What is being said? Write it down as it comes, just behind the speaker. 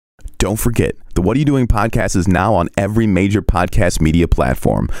Don't forget, the What Are You Doing podcast is now on every major podcast media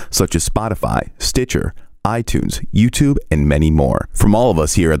platform, such as Spotify, Stitcher, iTunes, YouTube, and many more. From all of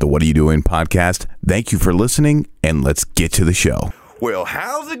us here at the What Are You Doing podcast, thank you for listening, and let's get to the show. Well,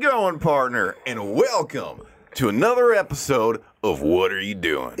 how's it going, partner? And welcome to another episode of What Are You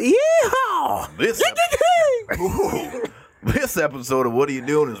Doing? Yeehaw! This episode of What Are You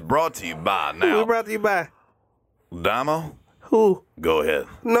Doing is brought to you by Who now. brought you by? Damo, Who? go ahead.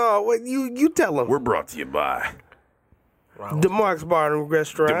 No, what you tell him. We're brought to you by DeMarc's Bar and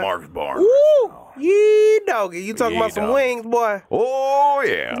Restaurant. DeMarcus Bar. Woo! Yeah, doggy. You talking Yeah, about some dog. wings, boy? Oh,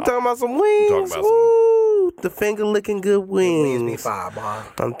 yeah. You talking about some wings? Talking about some- Woo! The finger licking good Wings be wings. fire, boy.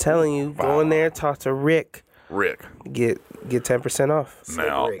 I'm telling you, go in there, talk to Rick, Rick. get 10% off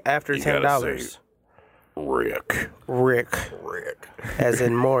Now, Rick. after you gotta $10. say Rick. Rick, as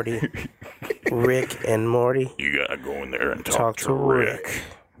in Morty. Rick and Morty, You gotta go in there and talk to Rick.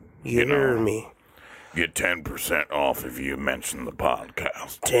 You know. hear me? Get 10% off if you mention the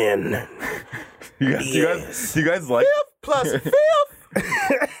podcast. 10. You guys like Plus fifth.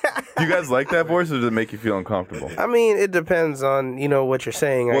 you guys like that voice, or does it make you feel uncomfortable? I mean, it depends on, what you're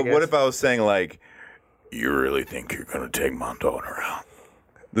saying, I guess. What if I was saying, like, you really think you're gonna take my daughter out?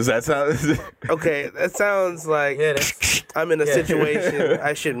 Does that sound Okay, that sounds like Yeah, that's I'm in a situation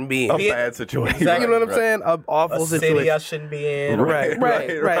I shouldn't be in. a bad situation? Exactly. You know what I'm Right. saying? An awful a city situation. I shouldn't be in. Right.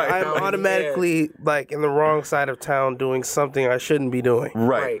 right. I'm automatically like in the wrong side of town doing something I shouldn't be doing.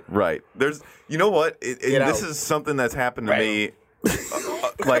 Right. There's, you know what? Get This out. is something that's happened to me,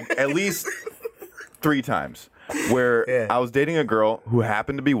 like at least 3 times, where Yeah. I was dating a girl who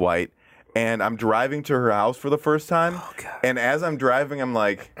happened to be white, and I'm driving to her house for the first time, and as I'm driving, I'm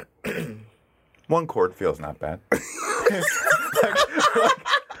like, one cornfield's not bad.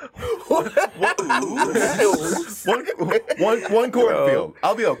 One cornfield.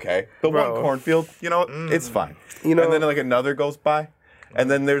 I'll be okay. The Bro. one cornfield, it's fine. You know- and then like another goes by. And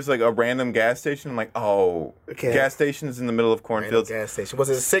then there's like a random gas station. I'm like, oh, Okay. gas stations in the middle of Random cornfields. gas station. Was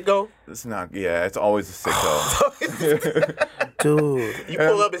it a sicko? It's not, yeah, it's always a sicko. Dude. You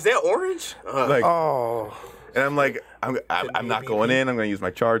pull up, is that orange? like, Oh. and I'm like, I'm not going in. I'm going to use my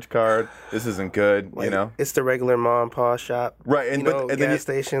charge card. This isn't good, It's the regular mom and pa shop. Right, and and then gas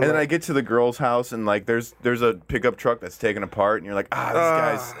station. and then I like- get to the girl's house, and like there's a pickup truck that's taken apart, and you're like,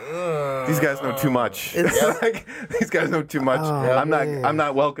 these guys know too much. Like, these guys know too much. man. I'm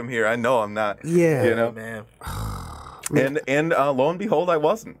not welcome here. I know I'm not. Yeah. Man. And lo and behold, I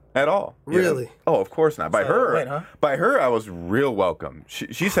wasn't at all. you know? Really? Oh, of course not. By So her, it went, huh? by her, I was real welcome.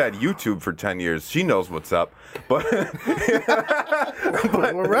 She's had YouTube for 10 years. She knows what's up. But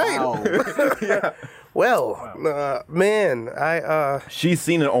All right. yeah, Well, man, she's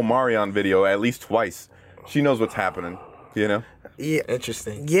seen an Omarion video at least twice. She knows what's happening. yeah.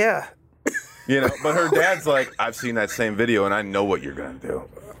 Interesting. Yeah. But her dad's like, I've seen that same video and I know what you're gonna do.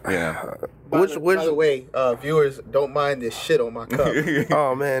 By the way, viewers, don't mind this shit on my cup.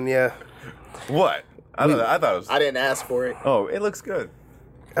 Oh, man, yeah. What? I thought it was. I didn't ask for it. Oh, it looks good.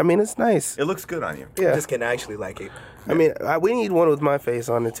 I mean, it's nice. It looks good on you. Yeah. I just can actually like it. I mean, we need one with my face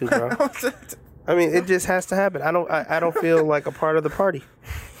on it too, bro. I mean, it just has to happen. I don't feel like a part of the party.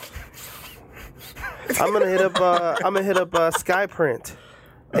 I'm gonna hit up Skyprint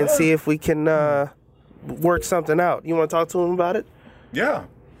and see if we can work something out. You want to talk to him about it? Yeah,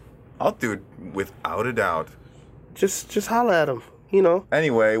 I'll do it without a doubt. Just holler at him.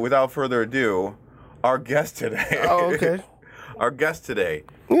 Anyway, without further ado, our guest today. Oh, okay. Our guest today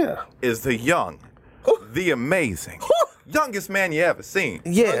Yeah. is the young, the amazing, youngest man you ever seen.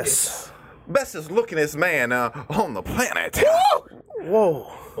 Yes. Bestest lookingest man on the planet. Whoa.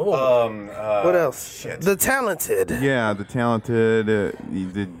 What else? shit. The talented. Yeah, the talented,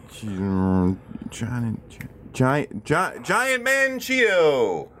 Giant Man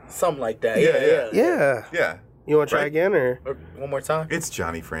Cheeto. Something like that. Yeah. Yeah. Yeah, You want to try Right. again or? Or one more time. it's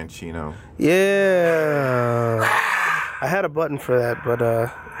Johnny Franchino. Yeah. I had a button for that, but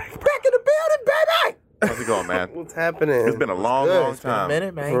Back in the building, baby. How's it going, man? what's happening? It's been a long, Good. long It's been a time.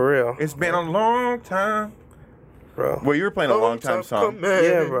 minute, man. For real, It's been a long time. bro. Well, you were playing a long time song.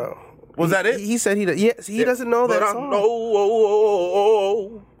 Yeah, bro. Was that it? He said he doesn't know But that I song.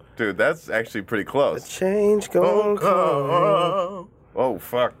 know. Dude, that's actually pretty close. Change gon' come. Oh,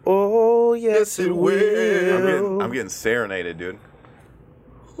 fuck. Oh yes, it will. I'm getting serenaded, dude.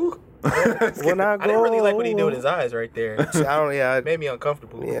 When I go, I didn't really like what he did with his eyes right there. I don't. Yeah, It made me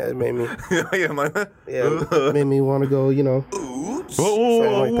uncomfortable. yeah. It made me. Yeah, I'm like, Yeah, it made me want to go. oops.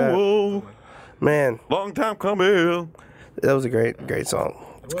 Something like that. Man, Long time coming. that was a great song.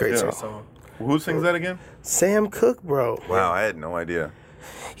 It's a great Yeah. song. Who sings that again? Sam Cooke, bro. Wow, I had no idea.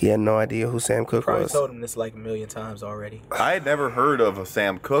 He had no idea who Sam Cooke Probably was. told him this like a million times already. I had never heard of a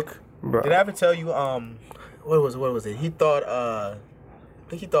Sam Cooke. Bro. Did I ever tell you? What was it? He thought. I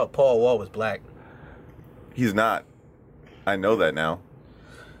think he thought Paul Wall was black. He's not. I know that now.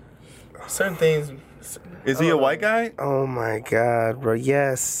 Certain things. Is he a white guy? Oh my God, bro.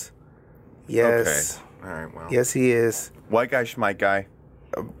 Yes. Yes. Okay. All right. Well. Yes, he is. White guy, schmite guy.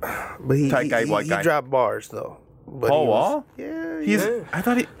 But Tight guy, white guy. He dropped bars though. But Paul he was- Wall? Yeah. He's. yeah. I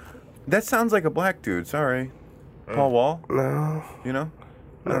thought he. That sounds like a black dude. Sorry. Paul Wall. No. You know.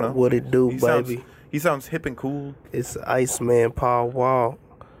 I don't know. What it do, He baby? he sounds hip and cool. It's Iceman Paul Wall.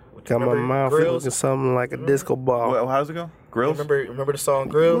 Got my Remember mouth Grills? looking something like a disco ball. How does it go? Grills? Remember the song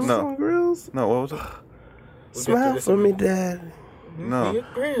Grills? No. Some grills. No. What was it? Smile for me, Dad. No.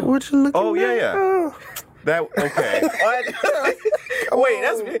 Grills. What you looking Oh, at? yeah, yeah. Oh. That. Okay. Wait,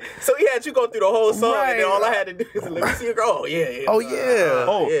 that's so he had you go through the whole song, and then Right. all I had to do is let me see your girl. Oh yeah. Oh, yeah.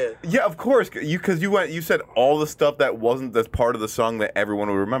 Oh yeah. yeah, of course. Because you said all the stuff that's part of the song that everyone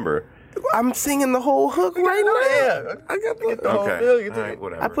would remember. I'm singing the whole hook right now. Yeah. I got the. The whole Okay. bill, you All took right, it.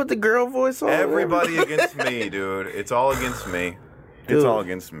 whatever. I put the girl voice on. Everybody against me, dude. It's all against me. It's Dude. all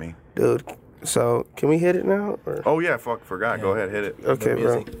against me. Dude, so can we hit it now? Or? Oh yeah, forgot. Go ahead, hit it. Okay,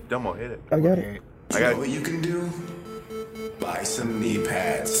 bro. Dumbo, hit it. I got it. I got What you can do? Buy some knee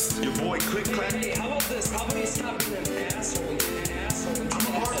pads. your boy Click Clack. Hey, how about this? How about you stop being an asshole, you asshole? I'm a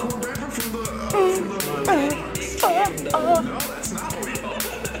hardcore rapper from the. No, that's not what we call it.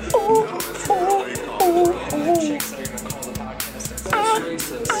 No, that's not what we call it. Chicks are gonna call the podcast that's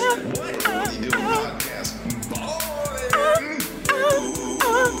racist. What? What do you do podcast? Ballin'.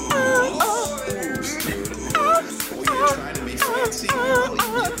 When you're trying to be fancy, you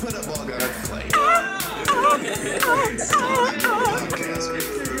put up all that flavor.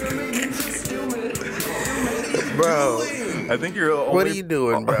 Bro, I think you're the only, What are you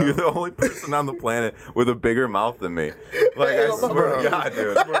doing, bro? You're the only person on the planet with a bigger mouth than me. Like I swear to God,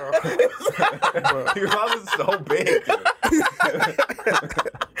 dude. Your mouth is so big, dude.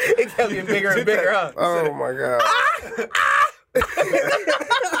 It kept getting bigger and bigger, huh? oh my God.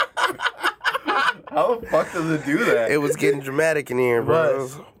 How the fuck does it do that? It was getting dramatic in here, bro.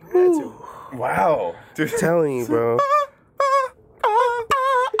 Was. Wow, dude. I'm telling you, bro.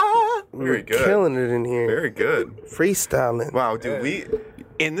 Very good. Killing it in here. Very good. Freestyling. Wow, dude. We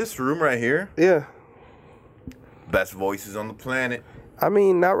in this room right here, Yeah. best voices on the planet. I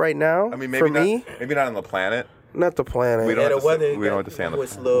mean, not right now. I mean, maybe for not. me, Maybe not on the planet. not the planet. We don't Yeah, have the to say- weather. we don't have to say on the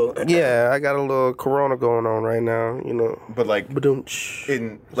was low. Yeah, I got a little corona going on right now, you know. But like Ba-doom-tsh.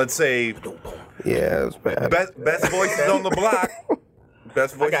 in, let's say, Yeah, it's bad. best voices on the block.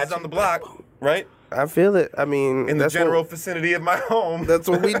 Best voices on the block, right? I feel it. I mean, In the that's general What, vicinity of my home. that's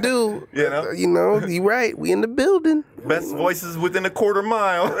what we do. You know? You know, you right. We in the building. Best voices within a quarter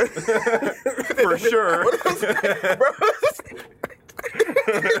mile. For sure.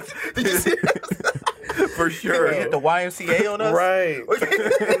 Did you see For sure. hit the YMCA on us? Right.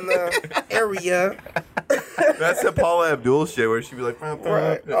 in the area. That's the Paula Abdul shit where she'd be like,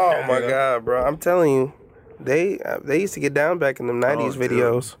 Right. Oh my God, bro. I'm telling you. They used to get down back in the 90s dude.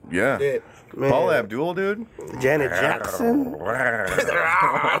 videos. Yeah. Yeah. Man. Paula Abdul, dude. Janet Jackson. Man.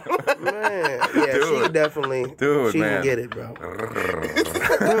 Yeah, she definitely. Dude, she man. can get it, bro.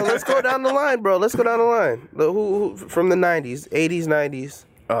 Well, let's go down the line, bro. Let's go down the line. Who from the 90s, 80s, 90s.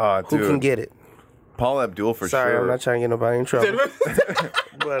 Oh, Who dude. can get it? Paula Abdul for Sorry, sure. I'm not trying to get nobody in trouble.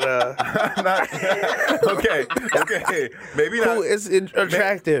 But okay. Maybe not. who is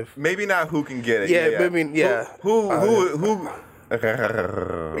attractive? Maybe not who can get it. Yeah, maybe- yeah. Who?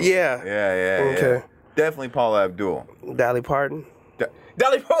 Yeah. Yeah. Okay. Definitely Paula Abdul. Dolly Parton.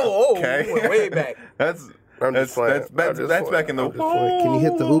 Dolly Parton. Okay. We went way back. That's I'm just playing. that's I'm just back playing. in the. I'm just playing. Can you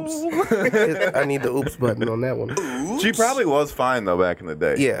hit the oops? I need the oops button on that one. She probably was fine though back in the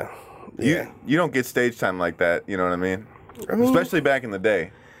day. Yeah. You don't get stage time like that. You know what I mean? Especially back in the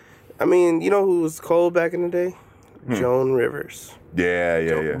day. I mean, you know who was cold back in the day? Joan Rivers.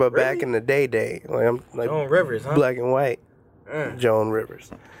 Yeah. But back in the day, like I'm like Joan Rivers, huh? black and white. Joan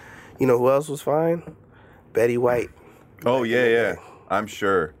Rivers. You know who else was fine? Betty White. Oh yeah. I'm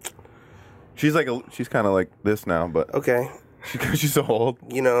sure. She's she's kind of like this now, but Okay. she's so old.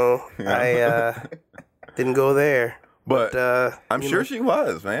 You know, I didn't go there. But I'm you sure know, she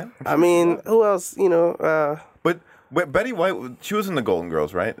was, man. I mean, who else? You know, But Betty White, she was in the Golden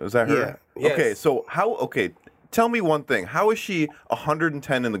Girls, right? Was that her? Yeah. Yes. Okay, so okay, tell me one thing. How is she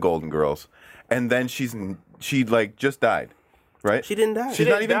 110 in the Golden Girls, and then she like just died, right? she didn't die. She's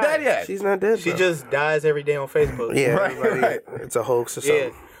not even die. dead yet. She's not dead. She bro. just dies every day on Facebook. yeah. Right, Everybody, right. it's a hoax or Yeah.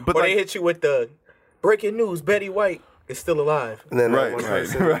 something. But or like- they hit you with the breaking news, Betty White is still alive. And then that Right, one right,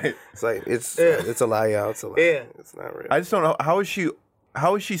 person, right. it's like it's Yeah. it's a lie, y'all. It's a lie. Yeah. It's not real. I just don't know how is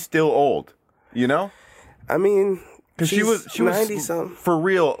she still old? You know, I mean, because she was 90 something. for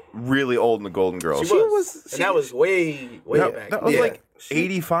real, really old in the Golden Girls. She was. was- And that was way back. That was Yeah. like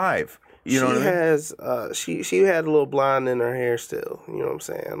 85. You know she what I mean? has she had a little blonde in her hair still. You know what I'm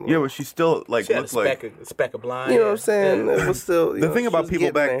saying? Yeah, but she still like She had a looked like. speck of blind. You know what I'm saying? Yeah. It was still The thing about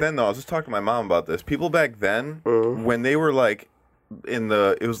people back then. then, though, I was just talking to my mom about this. People back then, Mm-hmm. when they were like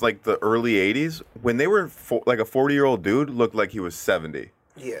it was like the early 80s, when they were like a 40-year-old dude looked like he was 70.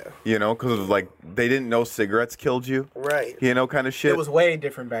 Yeah. You know, because of like they didn't know cigarettes killed you. Right. You know, kind of shit. It was way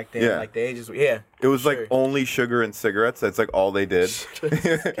different back then. Yeah. Like the ages. Yeah. It was sure. like only sugar and cigarettes. That's like all they did.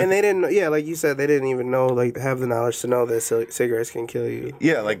 And they didn't. Yeah, like you said, they didn't even know, like, have the knowledge to know that cigarettes can kill you.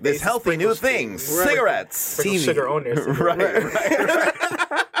 Yeah, like this They healthy new sprinkle thing, Right. cigarettes. Sprinkle TV. sugar on there.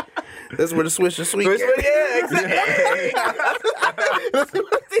 Right. That's where the Swisher Sweet. Yeah, exactly.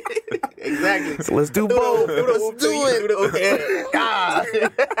 Exactly. So let's do both. Let's do it. Ah.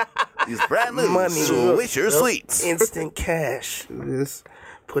 These brand new Money. Swisher Sweets. Instant cash. Just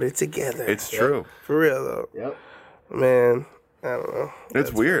put it together. It's true. for real though. Yep. Man, I don't know.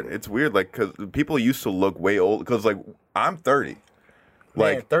 It's weird. It's weird. Like, because people used to look way old. Because, like, I'm 30. Man,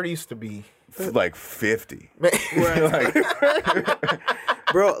 Like, 30 used to be. like 50. Right.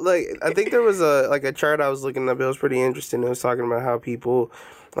 Bro, like, I think there was a chart I was looking up. It was pretty interesting. It was talking about how people,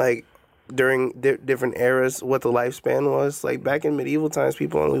 like, during different eras, what the lifespan was. Like, back in medieval times,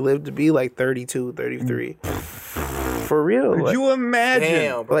 people only lived to be like 32, 33. For real. Could Like, you imagine?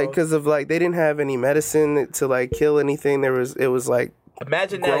 Damn, bro. like, because of, like, they didn't have any medicine to, like, kill anything. It was like,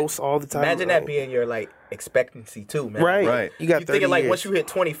 Imagine gross that. all the time. Imagine like, that being your like expectancy too, man. right. Right. You got You 30 thinking like years. once you hit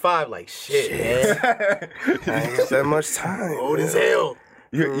 25, like shit, man, I ain't got that much time. old as hell,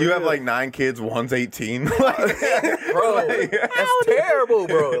 You have like 9 kids, one's 18. bro. That's terrible,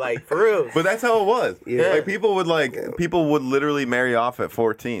 bro. Like for real. But that's how it was. Yeah. Like people would literally marry off at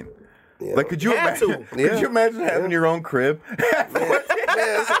 14. Yeah. Like could you Had to. imagine? Yeah. Could you imagine having your own crib?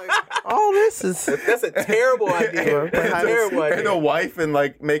 Yeah, it's like, all this is. That's a terrible idea. That's a terrible and a idea. wife and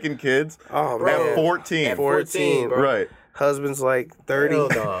like making kids Oh, Bro. man. at 14. At 14, bro. Right. Husband's like 30. Hell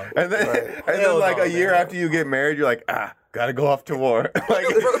no. And then, Right. and then Hell like no, a year man. after you get married, you're like, gotta go off to war. Like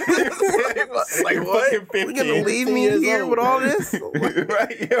Like, what? fucking 15. You gonna leave me years here old. with all this?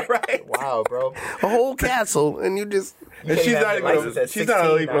 Right, you're right. Wow, bro. A whole castle, and you just. And can't she's have not your license even at she's not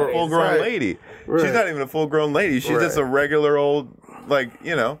 16 even a nowadays. full grown Right. lady. Right. She's not even a full grown lady. She's just a Right. regular old like,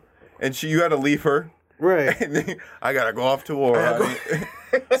 you know. And you gotta leave her. Right. And then, I gotta go off to war. honey.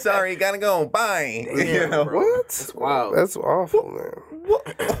 Sorry, gotta go. Bye. you know. What? Wow. That's awful,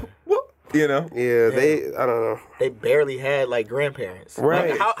 man. You know. Yeah, they. I don't know. They barely had like grandparents. Right.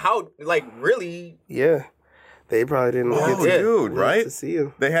 Like, how like really? Yeah, they probably didn't Oh, get to, dude, right? to see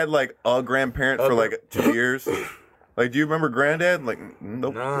him. They had like a grandparent for like 2 years. Like, do you remember Granddad? Like,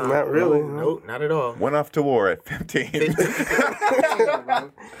 nope. Nah, Not really, No, no. nope, not at all. Went off to war at 15.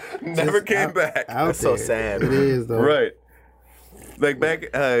 Never came back. That's so sad. It is though. Right. Like back,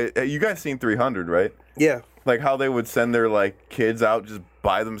 you guys seen 300, right? Yeah. Like how they would send their like kids out just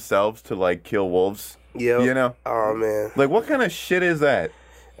by themselves to like kill wolves. Yeah. You know? Oh man. Like what kind of shit is that?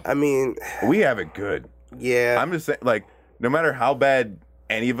 I mean, We have it good. yeah. I'm just saying, like, no matter how bad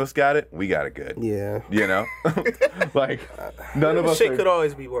any of us got it, we got it good. yeah. You know? Like, none of us Shit are- could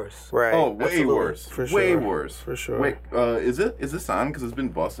always be worse. Right. Oh, way Absolutely. worse. For Way sure. worse. For sure. Wait, is this on? Because it's been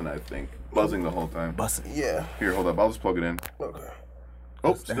buzzing, I think. Buzzing the whole time. Yeah. Here, hold up. I'll just plug it in. Okay.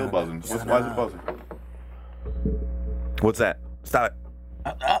 Oh, still buzzing. Why is it buzzing? What's that? Stop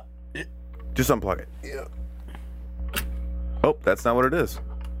it. Just unplug it. Yeah. Oh, that's not what it is.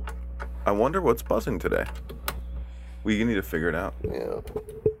 I wonder what's buzzing today. We need to figure it out. Yeah.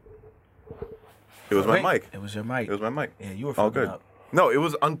 It was my mic. It was your mic. It was my mic. Yeah, you were All fucking good. up. No, it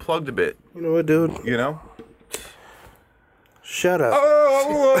was unplugged a bit. You know what, dude? You know? Shut up,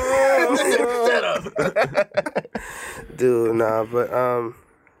 Shut up. dude. Nah, but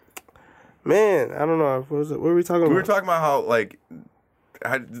man, I don't know. What was it? What were we talking We about? were talking about how like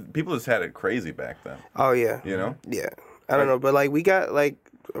people just had it crazy back then. Oh yeah. You know? Yeah. I don't know, but like we got like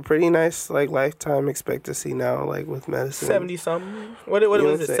a pretty nice like lifetime expectancy now, like with medicine. 70 something. What You know was what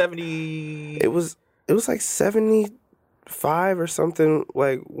I'm it? saying? 70. It was like 75 or something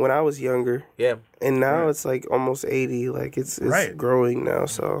like when I was younger, Yeah. and now it's like almost 80. Like it's Right. growing now.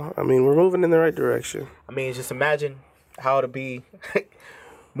 So I mean, we're moving in the right direction. I mean, just imagine how it'll be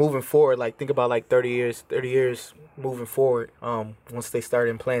moving forward. Like, think about like 30 years moving forward. Once they start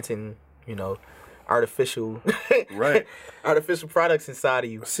implanting, you know, artificial, Right. artificial products inside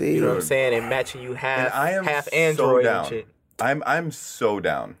of you. See. You know what I'm saying, and matching you And I am half so Android down. and shit. I'm so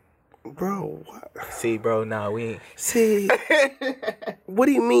down. Bro, what? See, bro, nah, we ain't. See, what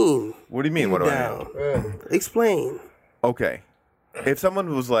do you mean? What do you mean? What do I mean? Down. Explain. Okay, if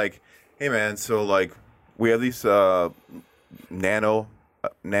someone was like, "Hey man, so like we have these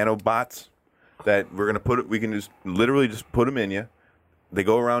nanobots that we're gonna we can just literally just put them in you. They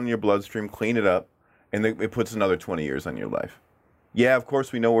go around in your bloodstream, clean it up, and it puts another 20 years on your life. Yeah, of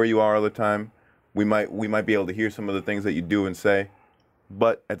course we know where you are all the time. We might be able to hear some of the things that you do and say,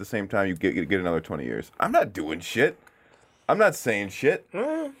 but at the same time you get another 20 years. I'm not doing shit. I'm not saying shit.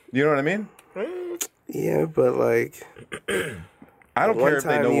 You know what I mean? Yeah, but like, I don't care if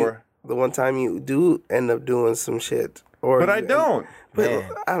they know where. The one time you do end up doing some shit, or But I don't. But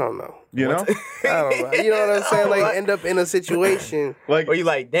Man. I don't know. You know? I don't know. You know what I'm saying? Like, end up in a situation. Like Or you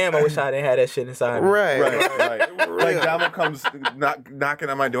like, damn, I wish I didn't have that shit inside me. Right. right. Like Damo comes knocking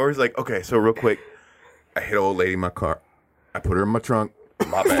on my door. He's like, "Okay, so real quick, I hit an old lady in my car. I put her in my trunk.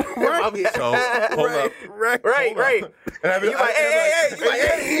 My bad. So hold up. Right. And I'd be You like, hey. You like,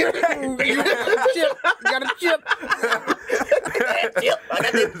 hey. You got a chip. I got this chip.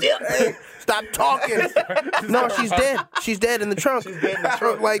 Hey, stop talking. No, she's dead. She's dead in the trunk. She's dead in the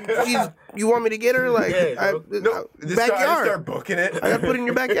trunk. Like, you want me to get her? Like, Yeah, bro. No, just backyard. start booking it. I gotta put it in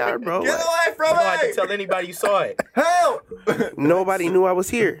your backyard, bro. Get Like, away from You don't have to me! tell anybody you saw it. Help! nobody knew I was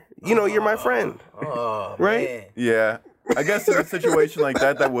here. You know, you're my friend. Oh, Right? man. Yeah, I guess in a situation like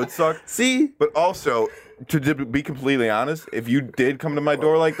that would suck. See? But also, to be completely honest, if you did come to my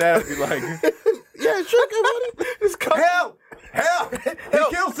door like that, I'd be like, Yeah, sure, come on. Just come. "Help! Help!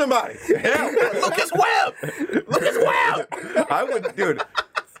 He killed somebody! Help!" Look, his web. Look, his web. I would, dude.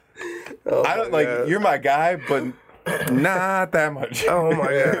 Oh I don't my like. God. You're my guy, but not that much. Oh my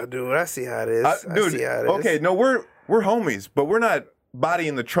god, dude! I see how it is. I Dude, see how it is. okay, no, we're homies, but we're not body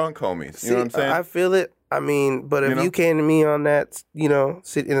in the trunk homies. You know what I'm saying? I feel it. I mean, but if You know? you came to me on that, you know,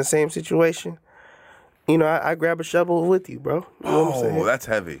 sit in the same situation, you know, I grab a shovel with you, bro. You know what I'm saying? That's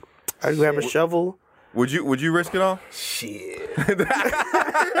heavy. I grab a shovel. Would you risk it all? Shit.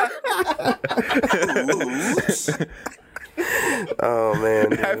 Oh man,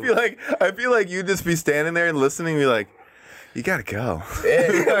 dude. I feel like you'd just be standing there and listening, and be like, "You gotta go."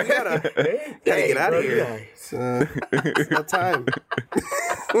 gotta get out of here. It's about time.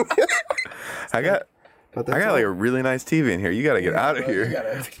 I got like a really nice TV in here. You gotta get out of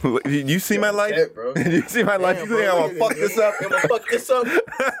here. You see my life? check, bro. You see my life? You think I'm gonna fuck this up? I'm gonna fuck this up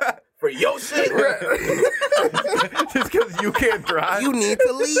for your shit. Just because you can't drive? You need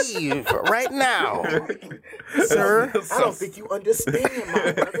to leave right now, sir. I don't think you understand,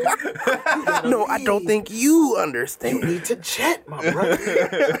 my brother. You gotta No, I don't leave. think you You understand. need to jet, my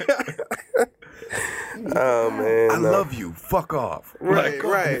brother. Oh man, I no. love you. Fuck off. Right,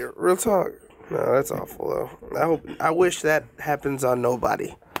 right. Real talk. No, that's awful though. I wish that happens on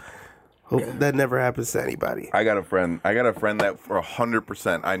nobody. Hope that never happens to anybody. I got a friend that for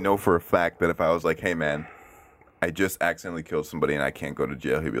 100%, I know for a fact that if I was like, "Hey man, I just accidentally killed somebody and I can't go to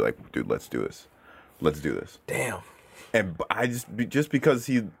jail," he'd be like, "Dude, let's do this. Let's do this." Damn. And I just because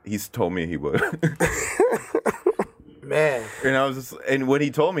he's told me he would. Man. And I was just, and when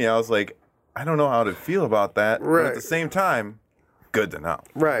he told me, I was like, I don't know how to feel about that. But Right. at the same time, good to know.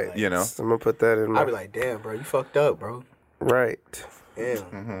 Right. You know? So I'm gonna put that in my I'd be like, damn, bro, you fucked up, bro. right.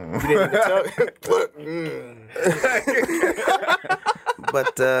 Damn. You didn't even tell.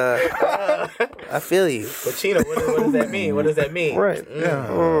 But I feel you. But Chino, what does that mean? What does that mean? Right.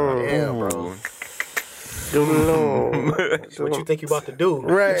 Damn, bro. What you think you about to do?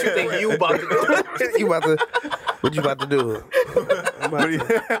 Right. What you think you about to do? You about to? What you about to do? I'm What do you,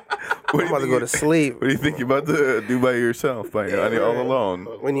 I'm about to go to sleep. What do you think you're about to do by yourself, all alone?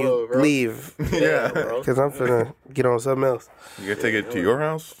 When you leave, Yeah. because I'm finna get on something else. You gonna take it to your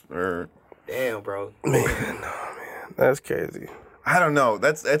house or? Damn, bro. That's crazy. I don't know.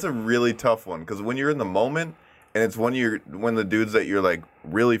 That's a really tough one because when you're in the moment and it's when the dudes that you're like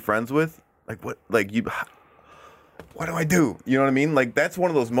really friends with, like what do I do? You know what I mean? Like that's one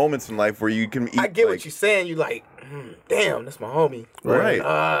of those moments in life where you can eat. I get like, what you're saying. You like, damn, that's my homie. Right.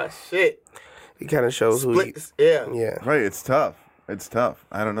 Ah, shit. It kind of shows who you. Split, yeah. Yeah. Right. It's tough. It's tough.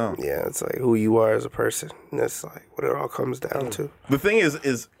 I don't know. Yeah, it's like who you are as a person. And that's like what it all comes down to. The thing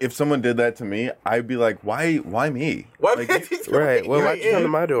is if someone did that to me, I'd be like, why me? What? Like, Right. Well, why'd you come to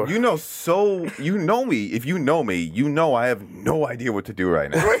my door? you know me. If you know me, you know I have no idea what to do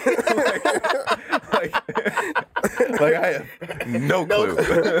right now. like, Like I have no clue.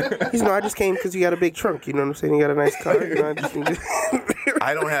 He's no, I just came because you got a big trunk. You know what I'm saying? You got a nice car. You know, I just need to.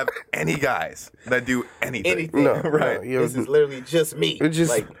 I don't have any guys that do anything. Anything. No, Right. No, you're, This is literally just me. it's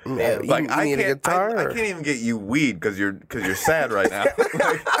just like, man, Like you need a guitar. I can't even get you weed because you're sad right now.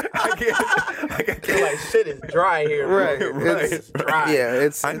 Like, I can't. like shit is dry here. bro. Right, Right. It's dry. Yeah,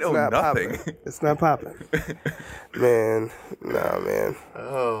 it's I it's know not nothing. popping. It's not popping. Man, nah, man,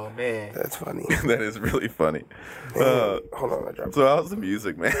 Oh man. that's funny. That is really funny. Hold on, I dropped. So how's the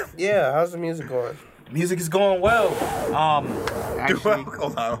music, man? Yeah, how's the music going? Music is going well. Actually,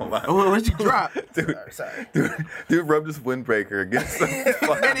 Hold on. what'd you drop? Dude, Sorry. dude, rub this windbreaker against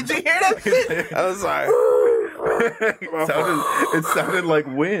the Man, did you hear that shit? I was sorry. it sounded like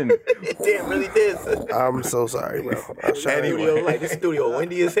wind. It did, really did. I'm so sorry, bro. I was trying, Anyway. Studio, like this studio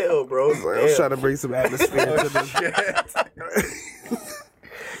windy as hell, bro. I was trying to bring some atmosphere to the.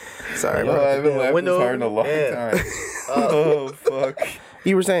 Sorry, Oh, bro. I haven't laughed window, this hard in a long yeah. time. Oh fuck.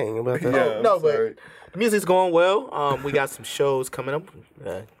 You were saying about that? Yeah, No, I'm but sorry. the music's going well. We got some shows coming up.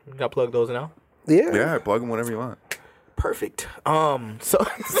 Got to plug those now. Yeah. Yeah, plug them whenever you want. Perfect. So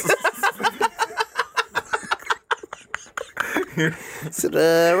So,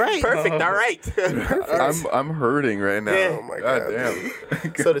 right. perfect. All right. I'm hurting right now. Yeah. Oh my God God.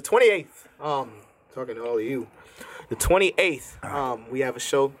 damn. So the 28th. Talking to all of you. The 28th. We have a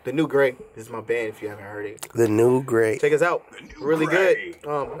show. The New Gray. This is my band. If you haven't heard it, The new great. check us out. Really good.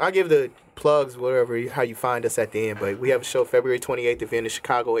 I'll give the plugs how you find us at the end. But we have a show February 28th if you're in the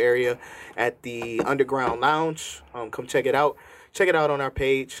Chicago area at the Underground Lounge. Come check it out. Check it out on our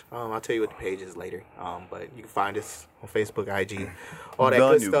page. I'll tell you what the page is later. But you can find us on Facebook, IG, all that The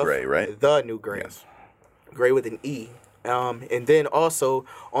good New stuff. Gray, right? The New Gray. Yes. Gray with an E. And then also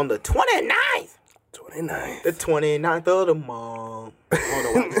on the 29th. 29. The 29th of the month. I don't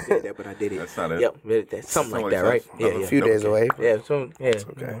know why I just did that, but I did it. That's not it. Yep, that's something like Something that, like right? that. Yeah, No, yeah. A few days away. Yeah, so yeah,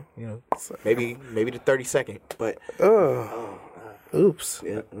 okay. You know, maybe the 32nd, but Oh. Oops.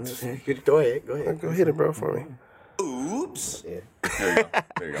 yeah. Go ahead. Go hit it, bro, for me. Oops. Yeah. There you go.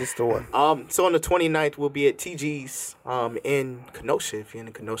 There you go. Just the one. So on the 29th, we'll be at TG's in Kenosha. If you're in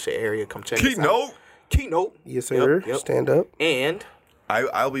the Kenosha area, come check us out. Keynote. Keynote. Yes, sir. Yep. Stand up. And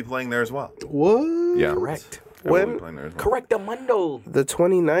I'll be playing there as well. What? Yeah. correct. I will be When? playing there as well. Correct the mundo. The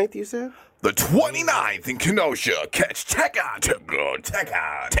 29th, you said? The 29th in Kenosha. Catch Tekka.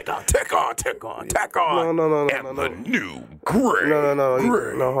 No. And the New Gray. No.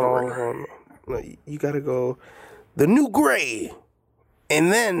 Gray. No, hold on. No, you gotta go. The new gray.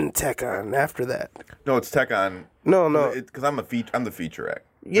 And then Tekon after that. No, it's Tekon. No. Because I'm the feature act.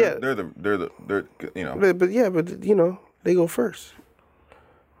 Yeah. They're you know. But you know, they go first.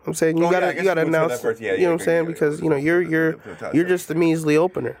 I'm saying you Oh, yeah, I gotta guess you gotta we'll say that announce. first. Yeah, you know what I'm yeah, saying? yeah, Because yeah. you know you're just the measly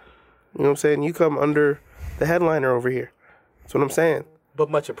opener. You know what I'm saying? You come under the headliner over here. That's what I'm saying. But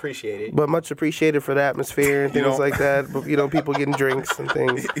much appreciated. But much appreciated for the atmosphere and You things know- like that. But you know, people getting drinks and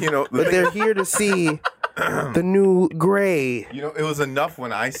things. You know, But they're here to see the new gray. you know, it was enough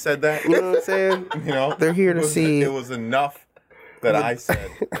when I said that. You know what I'm saying? You know, They're here to see. It was enough that I said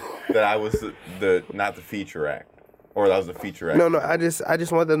that I was the not the feature act, or that was the feature act. No. I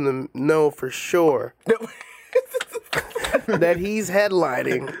just want them to know for sure that he's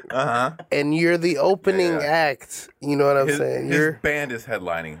headlining, and you're the opening Yeah. act. You know what I'm saying? His band is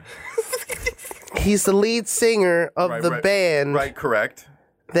headlining. He's the lead singer of Right, the right. band Right, correct.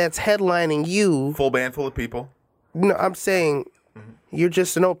 that's headlining you. Full band full of people. No, I'm saying you're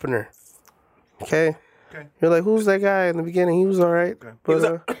just an opener. Okay? Okay. You're like, who's that guy in the beginning? He was all right. But, you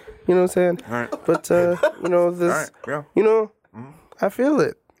know what I'm saying? All right. But, you know, this, All right. Yeah. you know, I feel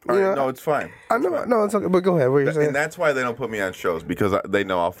it. All You right. know, No, it's fine. I know, no, it's okay. But go ahead. What are you saying? And that's why they don't put me on shows because they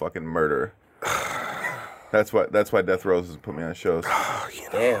know I'll fucking murder. That's why Death Row has put me on shows.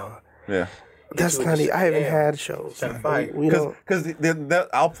 Damn. Yeah. That's not. I haven't had shows. We don't. Because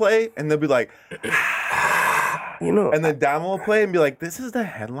I'll play and they'll be like, You know. and then Damo will play and be like, "This is the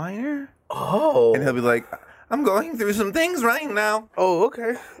headliner," Oh. and he'll be like, "I'm going through some things right now." Oh,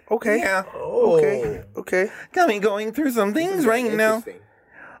 okay. Okay. Yeah. Okay. Okay. Going through some things right now. Interesting.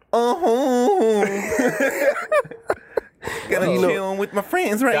 Oh. Gonna You know- chill with my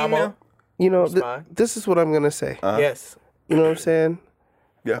friends right Damo. now. You know, fine. this is what I'm gonna say. Yes. You know what I'm saying?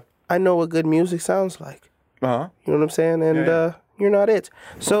 Yeah. I know what good music sounds like. Uh-huh. You know what I'm saying? And Yeah. you're not it.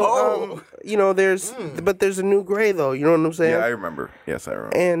 So, you know, but there's a new gray though. You know what I'm saying? Yeah, I remember. Yes, I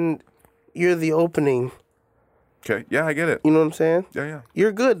remember. And you're the opening. Okay. Yeah, I get it. You know what I'm saying? Yeah.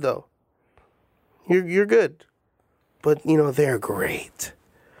 You're good though. You're good, but you know they're great.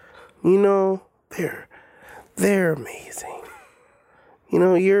 You know they're amazing. You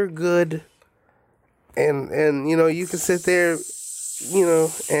know you're good, and you know, you can sit there, you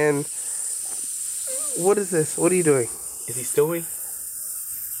know, and what is this? What are you doing? Is he stewing?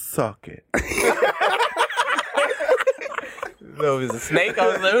 Suck it. No, it was a snake. I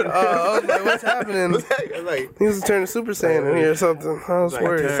was like, I was like, what's happening? like, He was turning Super Saiyan in here or something. I was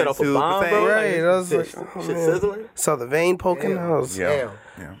worried. set off a bomb, bro. Right, I was like, shit, oh, shit man. sizzling. Saw the vein poking. I was, Yeah.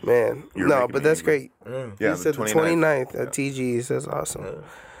 Damn. man. You're No, making but me that's angry. great. Yeah, He said the 29th at TG's. That's awesome.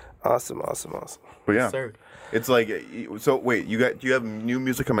 Awesome. But yeah, Sir. it's like, so wait, do you have new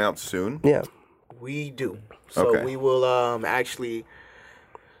music coming out soon? Yeah. We do. So Okay. we will actually,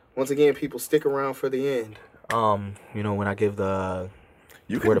 once again, people stick around for the end. You know, when I give the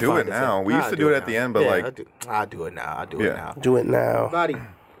You where can to do find it us now. at. We used to do it at the end, but yeah, like, I'll do it now. I'll do it Yeah. now. Do it now. Everybody,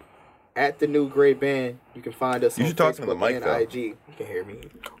 at the New Gray Band, you can find us You on should talk to the Facebook mic, and though. IG. You can hear me.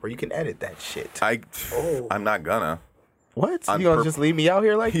 Or you can edit that shit. I'm not gonna. What? I'm You gonna per- just leave me out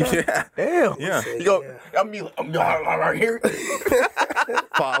here like that? Yeah. Damn. Yeah. You go, I'm right here.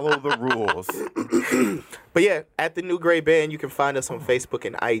 Follow the rules. But yeah, at the New Gray Band, you can find us on Facebook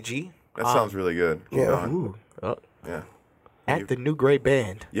and IG. That sounds really good. Keep Yeah. going. Ooh. Yeah. At the New Gray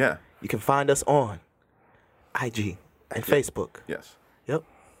Band. Yeah. You can find us on IG and Facebook. Yes. Yep.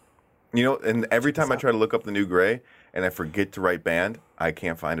 You know, and every time I try to look up the New Gray and I forget to write band, I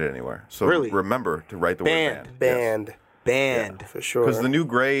can't find it anywhere. So Really? remember to write the Band. word band. Band. Band. For sure. Because the New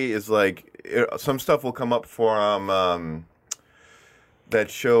Gray is like, some stuff will come up for that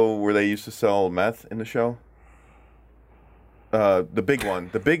show where they used to sell meth in the show. The big one.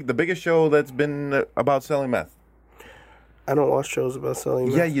 The biggest show that's been about selling meth. I don't watch shows about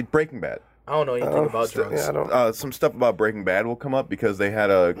selling. Yeah, you Breaking Bad. I don't know anything about drugs. Yeah, I don't. Some stuff about Breaking Bad will come up because they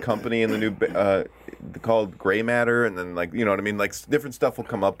had a company in the new called Gray Matter, and then like, you know what I mean, like different stuff will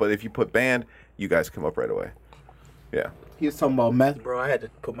come up. But if you put band, you guys come up right away. Yeah, He was talking about meth, bro. I had to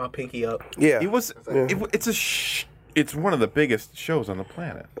put my pinky up. Yeah. it was. It's one of the biggest shows on the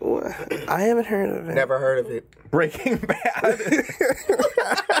planet. I haven't heard of it. Never heard of it. Breaking Bad.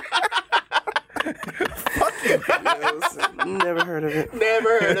 Never heard of it.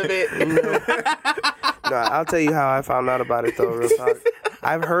 Never heard of it. No, I'll tell you how I found out about it though. Real talk.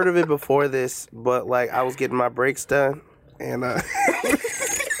 I've heard of it before this, but like I was getting my brakes done, and What?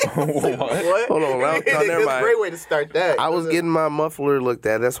 hold on, never That's a mind. great way to start that. I was getting my muffler looked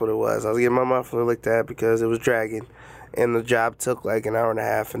at. That's what it was. I was getting my muffler looked at because it was dragging, and the job took like an hour and a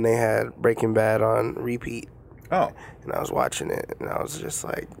half, and they had Breaking Bad on repeat, Oh, and I was watching it, and I was just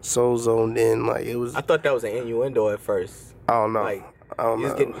like so zoned in, like it was. I thought that was an innuendo at first. I don't know. Like, I don't he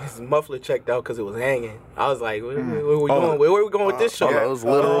was know. getting his muffler checked out because it was hanging. I was like, where we going? Where we going with this show? Oh, no, it was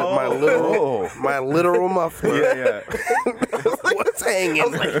literal, my literal muffler. yeah. What's hanging? I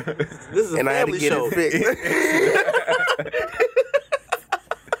was like, this is a and I had to family get show. it fixed.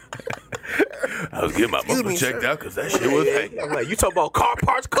 I was getting my muffler checked out because that shit was hanging. I'm like, you talking about car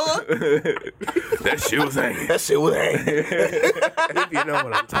parts, cuz? That shit was hanging. That shit was hanging. If you know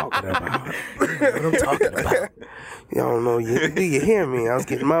what I'm talking about. You know what I'm talking about. Y'all don't know. Do you hear me? I was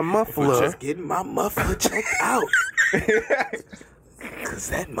getting my muffler. Just getting my muffler checked out. Cause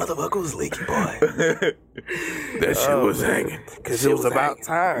that motherfucker was leaky, boy. That shit was hanging. Because it was about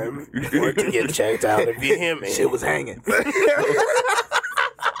time for it to get checked out. If you hear me. Shit was hanging.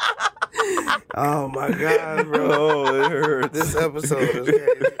 Oh my God, bro. Oh, it hurts. This episode is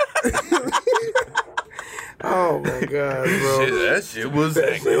crazy. Oh my God, bro. That shit was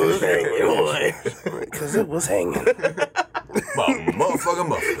hanging. Because it was hanging. My motherfucking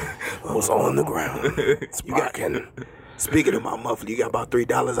muffler. It was on the ground. Sparking. Speaking of my muffler, you got about $3.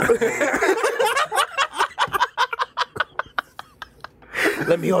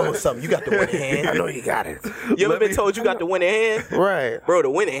 Let me hold something. You got the winning hand. I know you got it. You ever been told you got the winning hand? Right. Bro, the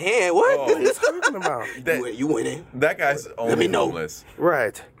winning hand? What? Oh. What are you talking about? You winning. That guy's only me know. homeless.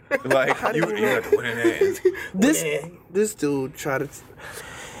 Right. Like, you got the winning hand. This dude tried to.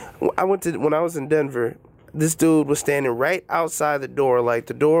 When I was in Denver. This dude was standing right outside the door. Like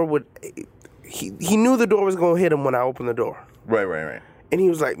the door would. He knew the door was gonna hit him when I opened the door. Right. And he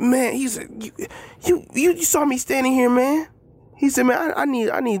was like, "Man," he said, "You saw me standing here, man." He said, "Man, I need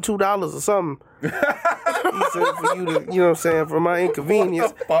 $2 or something." He said, "For you to, you know what I'm saying, for my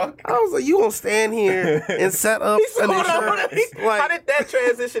inconvenience." What the fuck? I was like, "You gonna stand here and set up an insurance?" How Like, did that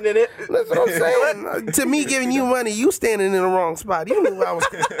transition in it? that's what I'm saying. To me, giving you money, you standing in the wrong spot. You knew I was.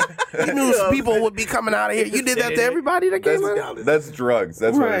 You knew people would be coming out of here. You did that to everybody that came in. That's drugs.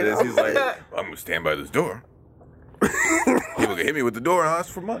 That's what it is. Right. He's like, I'm going to stand by this door. People can hit me with the door and ask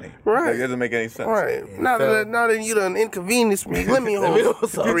for money. Right. That doesn't make any sense. Right. Now that you done inconvenienced me, let me hold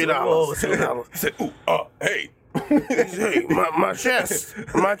 $3. Say, ooh, hey, Hey, my chest.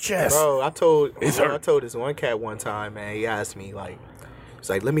 My chest. Bro, I told this one cat one time, man. He asked me like, it's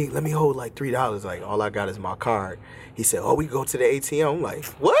like let me hold like $3. Like all I got is my card. He said, "Oh, we go to the ATM." I'm like,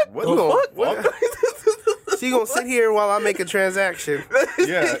 "What? What the the fuck? fuck? So you gonna sit here while I make a transaction?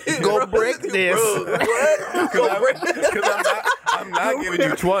 Yeah. Go break this. Because I'm not giving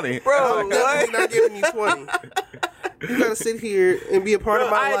you 20. Bro, I'm what? not giving you 20. You gotta sit here and be a part Bro,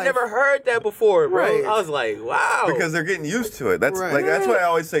 of my I had life. never heard that before, bro. Right. I was like, wow. Because they're getting used to it. That's Right. like that's what I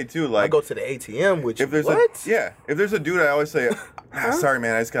always say too. I Like go to the ATM with you. if there's what? if there's a dude, I always say, sorry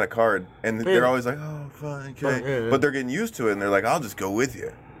man, I just got a card, and they're always like, oh fine, okay, but they're getting used to it, and they're like, I'll just go with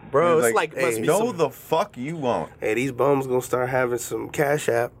you. Bro, And it's like must be no, some- the fuck you won't. Hey, these bums gonna start having some Cash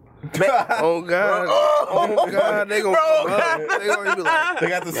App. Oh God! Oh God! They gonna come up. They gonna be like, They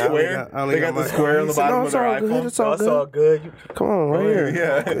got the Yeah, square. I only They got the my- square on the He said, bottom no, of it's their all good. iPhone. It's all That's all good. good. Come on, right here.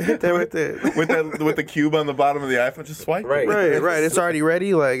 Yeah. Hit that right there. with the cube on the bottom of the iPhone, just swipe. Right. Right. It's already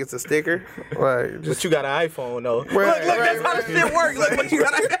ready. Like it's a sticker. Like But just you got an iPhone though. Right, look, right, that's how the shit works. Look, but you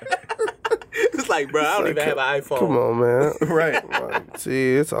got. It's like, bro, I don't even have an iPhone. come on, man. Right. Like,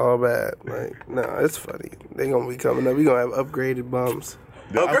 see, it's all bad. Like, no, it's funny. They gonna be coming up. We gonna have upgraded bums.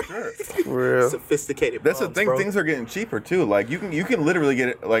 I'm sure. For real. Sophisticated. That's the bums, thing. bro. Things are getting cheaper too. Like you can literally get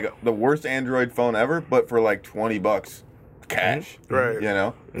it like the worst Android phone ever, but for like $20 cash. Right. You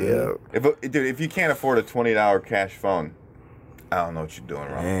know. Yeah. If you can't afford a $20 cash phone, I don't know what you're doing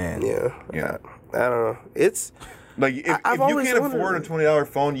wrong. Man. Yeah. Yeah. I don't know. It's Like if I've you always can't afford a wondered. $20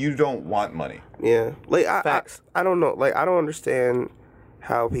 phone, you don't want money. yeah. Like Facts. I don't know. Like I don't understand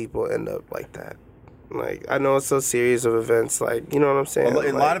how people end up like that. Like I know it's a series of events. Like you know what I'm saying.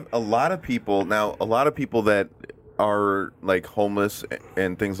 A lot of people now. A lot of people that are like homeless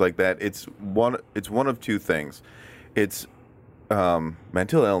and things like that. It's one of two things. It's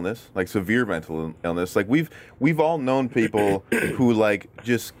mental illness, like severe mental illness. Like we've all known people who like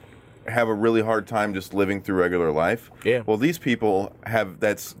just have a really hard time just living through regular life. Yeah. Well, these people have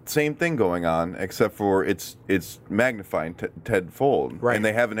that same thing going on, except for it's magnifying tenfold, Right. and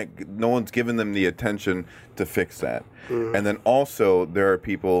they haven't. No one's given them the attention to fix that. And then also there are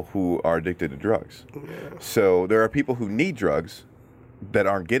people who are addicted to drugs. So there are people who need drugs that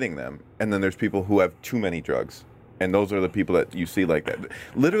aren't getting them, and then there's people who have too many drugs, and those are the people that you see like that.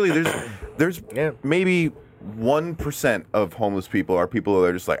 Literally, there's Yeah. maybe 1% of homeless people are people that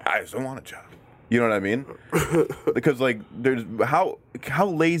are just like, I just don't want a job. You know what I mean? Because like there's how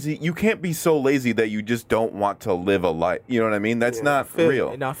lazy you can't be so lazy that you just don't want to live a life. You know what I mean? That's not real.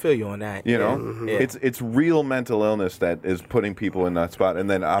 And I feel you on that. You know, Yeah. it's real mental illness that is putting people in that spot, and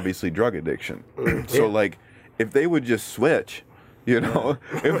then obviously drug addiction. So like, if they would just switch, you know,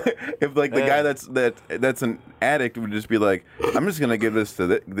 if like the guy that's an addict would just be like, I'm just gonna give this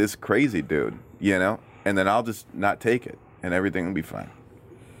to this crazy dude, you know, and then I'll just not take it, and everything will be fine.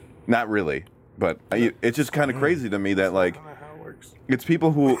 Not really, but it's just kind of crazy to me that like. It's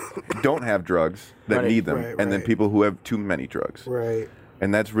people who don't have drugs that Right. need them, Right, and then right. people who have too many drugs. right.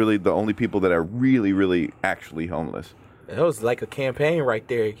 And that's really the only people that are really, really actually homeless. That was like a campaign right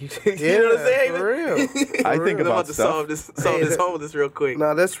there. You know what I'm saying? For real. I think I'm about about to solve stuff. this homeless real quick.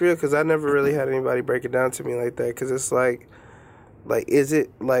 No, that's real because I never really had anybody break it down to me like that. Because it's like, is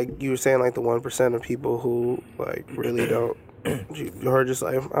it like you were saying, like the 1% of people who like really don't, or just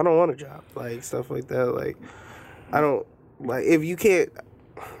like I don't want a job, like stuff like that. Like I don't like if you can't,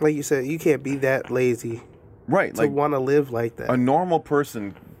 like you said, you can't be that lazy Right. to Like want to live like that. a normal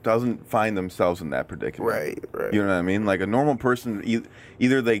person doesn't find themselves in that predicament. Right. Right. You know what I mean? Like a normal person,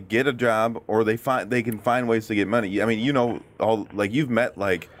 either they get a job or they can find ways to get money. I mean, you know, like you've met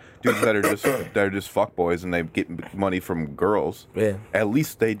like dudes that are just fuckboys and they get money from girls. Yeah. At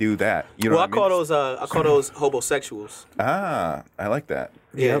least they do that. You know Well, what I call those homosexuals. Ah, I like that.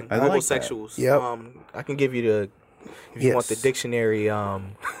 Yeah, I like that. homosexuals. Yep. I can give you the if you want the Yes. dictionary.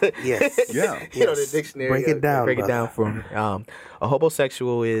 Yes. Yeah. You know the Yes. dictionary. Break it down, Break it down brother. for me. A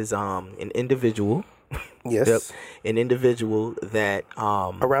homosexual is an individual. Yes. Yep. An individual that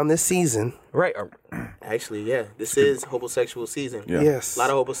Around this season. right. Actually, yeah. This is homosexual season. Yeah. Yes. A lot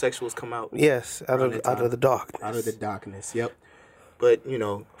of homosexuals come out. Yes. Out Around of that out time. of the darkness. Out of the darkness. Yep. But you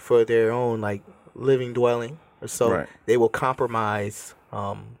know, for their own like living dwelling or so, Right. they will compromise.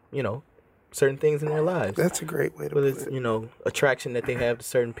 You know, certain things in their lives. That's a great way to Whether put it's it. attraction that they have to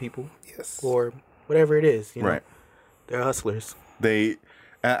certain people Yes. or whatever it is. You know, Right. they're hustlers.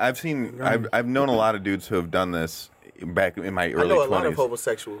 I've known a lot of dudes who have done this back in my I early know a lot of 20s.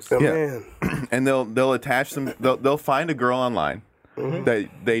 homosexuals. Oh, Yeah. man. And they'll attach them. They'll find a girl online that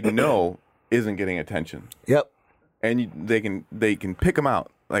they know isn't getting attention, Yep. and they can pick them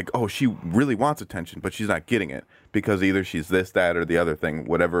out like, oh, she really wants attention, but she's not getting it because either she's this, that, or the other thing,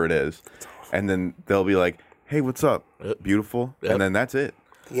 whatever it is. And then they'll be like, hey, what's up? Beautiful. Yep. And then that's it.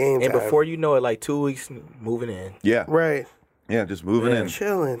 Game And time. before you know it, like 2 weeks, moving in. Yeah. Right. Yeah, just moving in.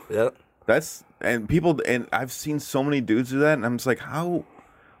 Chilling. Yep. And I've seen so many dudes do that, and I'm just like,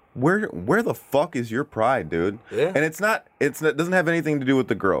 where the fuck is your pride, dude? Yeah. And it doesn't have anything to do with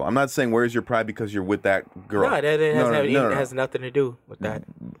the girl. I'm not saying where's your pride because you're with that girl. No, that has nothing to do with that.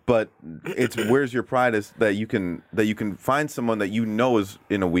 But it's where's your pride is that you can find someone that you know is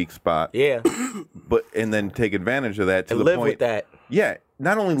in a weak spot. Yeah. And then take advantage of that to And the live point. with that. Yeah,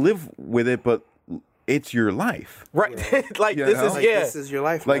 not only live with it, but it's your life. Right. like You this know? is Like, yeah. this is your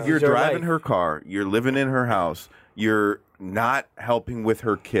life. Like now. you're your driving life. her car, you're living in her house, you're not helping with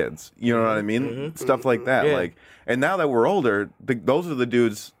her kids. You know what I mean? Stuff like that. Yeah. Like, and now that we're older, those are the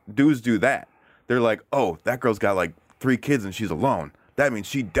dudes do that. They're like, oh, that girl's got like 3 kids and she's alone. That means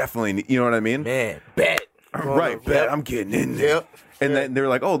she definitely, you know what I mean? Man, bet. Right, bet I'm getting in there. Yep. And then they're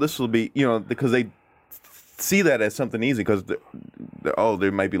like, oh, this will be, because they see that as something easy because, they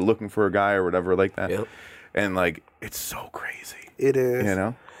might be looking for a guy or whatever like that. Yep. And like, it's so crazy. It is. You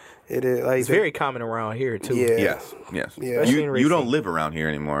know? It is. Like It's very common around here too. Yeah. Yes. Yeah. Especially in You don't racing. live around here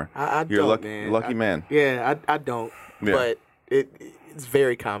anymore. I You're a don't, lucky man. Yeah, I don't. Yeah. But it's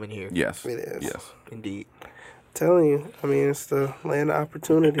very common here. Yes. It is. Yes. Indeed. Telling you. I mean, it's the land of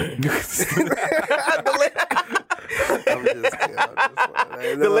opportunity. I'm just kidding.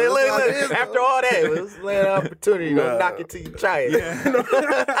 After all that, it was land opportunity. Don't knock it till you try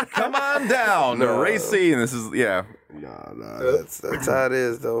it. Come on down to race scene. This is No, that's how it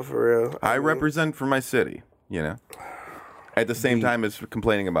is though, for real. I represent for my city. At the same time as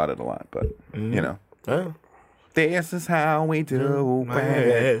complaining about it a lot, but Oh. this is how we do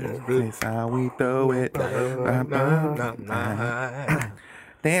it. This is how we do it.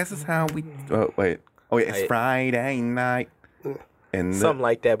 This is how we. Oh wait. Oh yeah, it's Friday night. And Something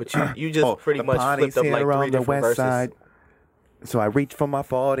like that, but you just pretty much flipped up like 3 different verses. So I reach for my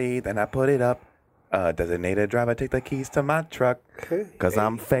 40, then I put it up. Designated driver, take the keys to my truck, cause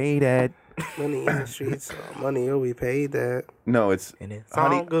I'm faded. Money in the streets, money, we paid that. No, it's And it's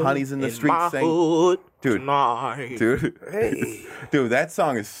honey. all good Honey's in the in street my saying, hood dude, tonight. dude, Hey, dude, that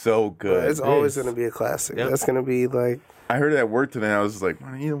song is so good. it's always gonna be a classic. Yep. That's gonna be like I heard it at work today. And I was just like,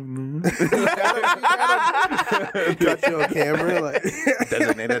 got you on camera, like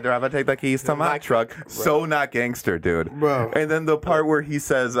designated driver, take the keys to my truck. So not gangster, dude. Bro. And then the part where he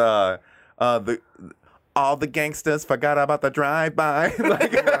says, all the gangsters forgot about the drive-by. bro.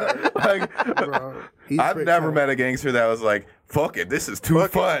 He's I've pretty never cool. met a gangster that was like, fuck it, this is too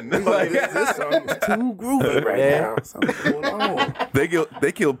fun. Like, This song is too groovy right now. Something's going on. they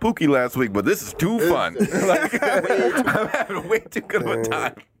killed Pookie last week, but this is too fun. Like, I'm having way too good of a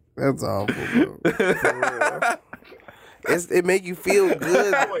time. That's awful, bro. For real. It make you feel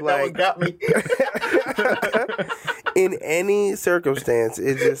good, That one like got me. in any circumstance.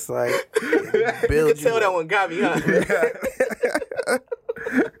 It just like You builds can tell you. that one got me, huh?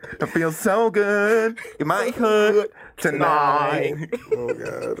 I feel so good in my hood tonight. Oh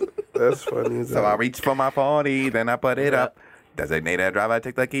god, that's funny. As So I hell. reach for my 40, then I put it up. Designated driver,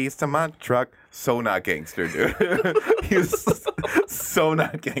 take the keys to my truck. So not gangster, dude. He was so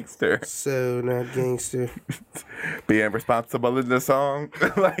not gangster. So not gangster. Being responsible in the song.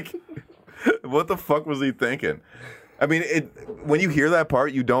 Like, what the fuck was he thinking? I mean, when you hear that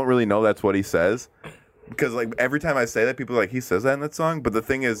part, you don't really know that's what he says. Because, like, every time I say that, people are like, he says that in that song. But the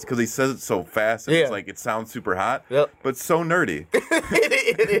thing is, because he says it so fast, and Yeah. it's like, it sounds super hot. Yep. But so nerdy.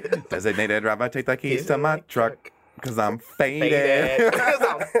 It is. Designated driver, take the keys to my truck. Because I'm faded. Faded. 'Cause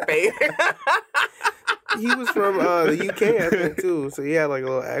I'm faded. He was from the UK, I think, too. So he had like a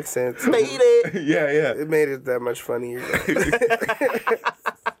little accent. Faded. Yeah, yeah. It made it that much funnier.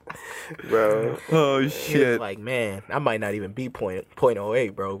 Bro. Oh, He was shit. like, man, I might not even be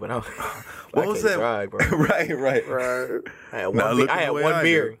 .08, bro, but I'm. What was that? Drive, bro. Right. Right. I had Now one, look I at had the way one I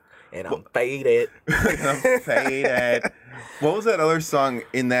beer, do. and I'm faded. I'm faded. What was that other song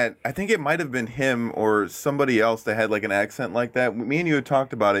in that? I think it might have been him or somebody else that had like an accent like that. Me and you had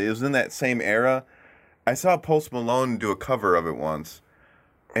talked about it. It was in that same era. I saw Post Malone do a cover of it once.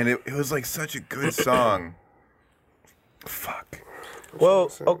 And it was like such a good song. Fuck.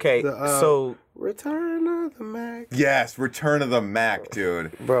 Well, okay, The, so Return of the Mac. Yes, Return of the Mac,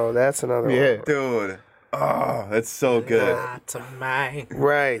 dude. Bro, that's another one. Dude. Oh, that's so good. lie to mine,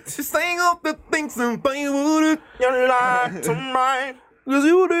 Right. Just saying all the things somebody would. you lie to mine, Cause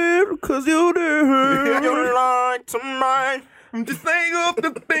you there, cause you there. you lie to mine, I'm just saying all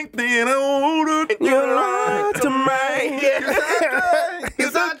the things that I would. you lie to mine.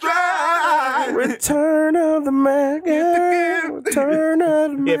 Cause I Return of the Mac. Return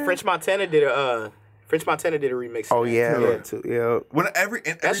of the Mac. Yeah, French Montana did a remix. Oh of that. yeah, that too. Yeah. When every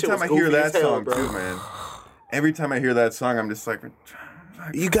shit time was I hear goofy that as hell, song bro. too, man. Every time I hear that song, I'm just like,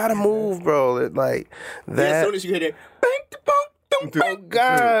 You gotta move, bro. Like Yeah, that. as soon as you hear that, bang, boom, dude, Oh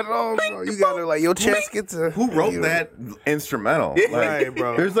God! Oh, bro. You gotta like your chest gets to. who wrote that instrumental? Like, Right,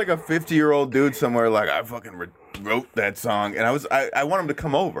 bro. There's like a 50-year-old dude somewhere like I fucking wrote that song, and I want him to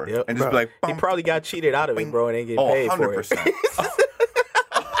come over Yep. and just Bro. be like, he probably got cheated out of it, bro, and ain't getting oh, paid for it. 100%.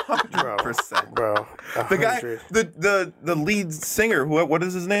 Bro, 100%. bro. The guy, 100. the lead singer, what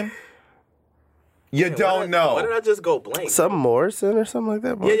is his name? You Why don't did- know. Why did I just go blank? Something Morrison or something like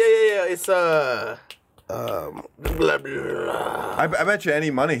that. Bro. Yeah. It's blah, blah. I bet you any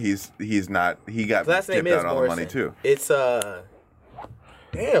money he's not. He got His last name dipped is out all the Morrison. money too. It's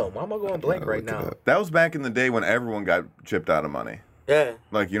damn, why am I going blank right now? That was back in the day when everyone got chipped out of money. Yeah.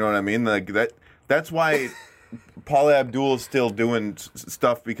 Like, you know what I mean? Like that's why Paula Abdul is still doing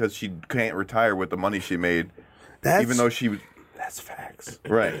stuff because she can't retire with the money she made, That's, even though she was that's facts.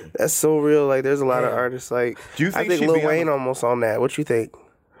 right. That's so real. Like, there's a lot of artists. Like, Do you I think think she'd Lil be on Wayne the- almost on that. What you think?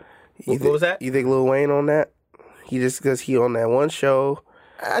 What was that? You think Lil Wayne on that? He just because he on that one show.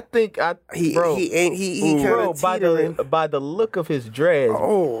 I think He bro, ain't he kind bro, of by the look of his dreads.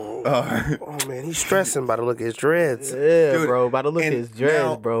 oh man, he's stressing by the look of his dreads. Yeah, Dude, bro, by the look of and his dreads,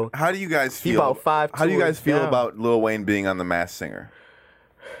 now, bro. How do you guys He feel? about 5'2" How do you guys feel down. about Lil Wayne being on The Masked Singer?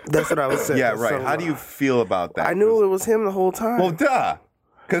 That's what I was saying. Yeah, right. How do you feel about that? I knew it was him the whole time. Well, duh.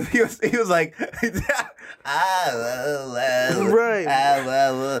 Because he was like,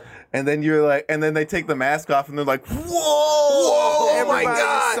 Right. and then you're like, and then they take the mask off, and they're like, whoa, Everybody's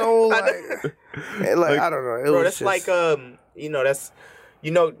God. so like, I don't know. It Bro, was that's just, like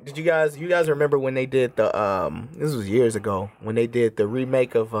did you guys remember when they did the this was years ago when they did the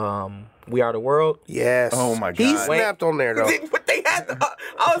remake of We Are the World? yes. Oh, my He God. snapped on there though. But they had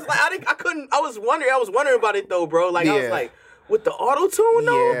I was like I was wondering about it though, bro. Like I was Yeah. like with the auto tune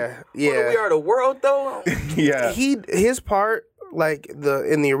though? Yeah, For yeah. the We Are the World though? yeah. His part, like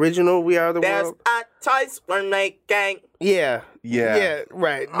in the original We Are the That's World. a choice when they gang. Yeah. Yeah. Yeah,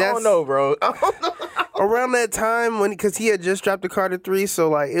 right. I don't know, bro. Around that time because he had just dropped the Carter 3, so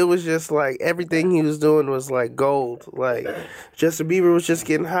like it was just like everything he was doing was like gold. Like Justin Bieber was just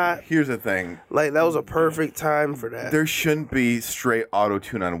getting hot. Here's the thing. Like that was a perfect time for that. There shouldn't be straight auto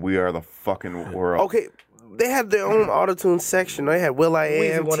tune on We Are the Fucking World. Okay, they had their own autotune section. They had Will I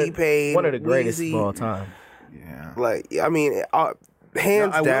Am, T-Pain, one of the greatest Weezy. of all time. Yeah. Like I mean,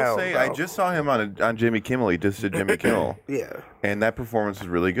 hands I down. will say, bro. I just saw him on Jimmy Kimmel. He just did Jimmy Kimmel. Yeah. And that performance was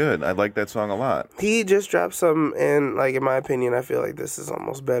really good. I like that song a lot. He just dropped something, and like in my opinion, I feel like this is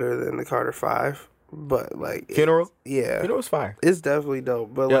almost better than the Carter 5. But like Funeral? yeah, Funeral's fire. it's definitely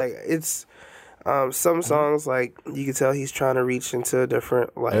dope. But Yep. like it's some songs like you can tell he's trying to reach into a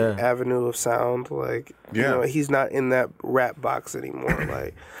different like Yeah. avenue of sound. Like you Yeah. know, he's not in that rap box anymore.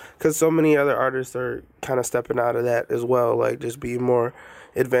 Like because so many other artists are kind of stepping out of that as well. Like just being more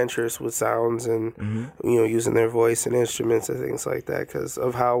adventurous with sounds and you know using their voice and instruments and things like that because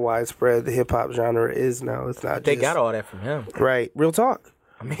of how widespread the hip hop genre is now. It's not They just got all that from him. right. Real talk.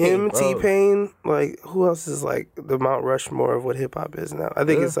 I mean, Him, bro. T-Pain, like who else is like the Mount Rushmore of what hip hop is now? I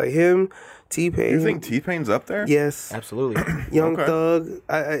think it's like him, T-Pain. You think T-Pain's up there? Yes, Absolutely. Young Okay. Thug.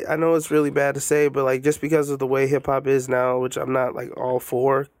 I know it's really bad to say, but like just because of the way hip hop is now, which I'm not like all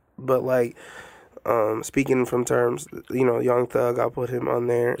for, but like speaking from terms, you know, Young Thug, I'll put him on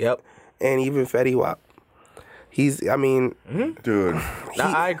there, Yep. and even Fetty Wap. I mean, Dude,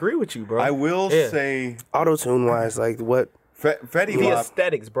 Nah, I agree with you, bro. I will Yeah. say auto tune wise, like what? Fetty The Wap.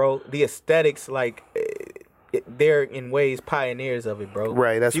 aesthetics, bro. The aesthetics, like they're in ways pioneers of it, bro.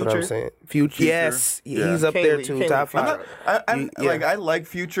 Right, that's what I'm Future? saying. Future, yes, Yeah. he's up Can't there leave- too, can't top leave- I'm five. not, I You- like yeah. I like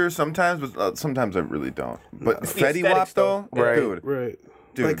Future sometimes, but sometimes I really don't. But It's the Fetty Wap aesthetics, though. though, Right, dude, right.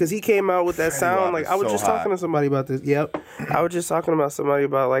 dude, Like, cause he came out with that Fetty sound. Wap Like, is I was so just hot. talking to somebody about this. Yep, I was just talking about somebody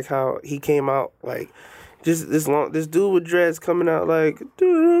about like how he came out like just this dude with dreads coming out like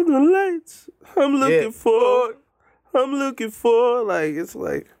turn on the lights. I'm looking for like it's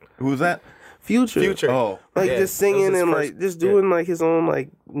like who's that? Future. Oh, like Yeah, just that was singing his and first- like just doing like his own like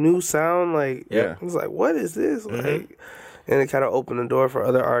new sound. Like Yeah. it's like what is this like. And it kind of opened the door for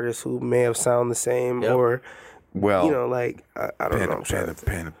other artists who may have sound the same Yep. or, well, you know, like I don't know. I'm trying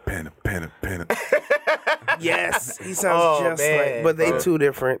to Yes, he sounds Oh, just man, like, but they bro. two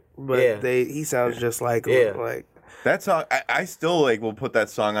different. But Yeah. he sounds just like him. Yeah. Like that song. I still like will put that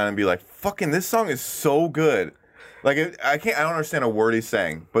song on and be like, fucking, this song is so good. Like I don't understand a word he's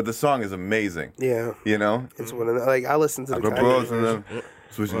saying, but the song is amazing. yeah, You know, it's one of the, like I listen to the I got Kanye bros and version. them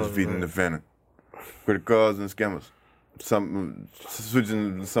switching his feet in the van. Criticals and scammers. Some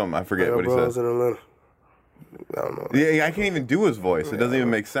switching some. I forget what he Bros says. in Atlanta. I don't know. Yeah, I can't even do his voice. It doesn't even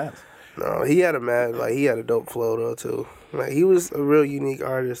make sense. No, he had he had a dope flow though too. Like he was a real unique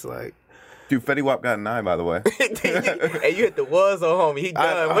artist. Like Dude, Fetty Wap got an eye, by the way. Hey, you hit the was on homie. He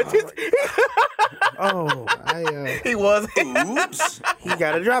done. He was. oops, he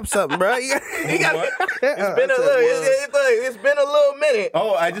gotta drop something, bro. It's been a little minute.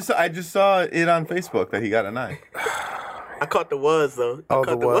 Oh, I just saw it on Facebook that he got an eye. I caught the was though. Oh, I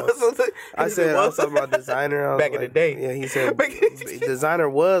caught the was. I said I was was. talking about Designer. I was Back in the day. Yeah, he said Designer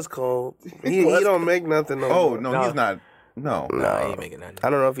was cold. He don't make nothing no Oh, more. no, he's not. No. Nah, he ain't making nothing. I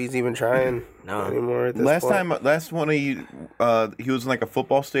don't know if he's even trying anymore at this point. Last one he was in like a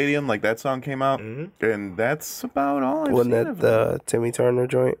football stadium, like that song came out, and that's about all I've Wasn't seen that of him. the Timmy Turner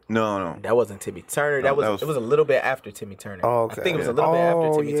joint? No. That wasn't Timmy Turner. No, It was a little bit after Timmy Turner. Oh, okay. I think it was a little bit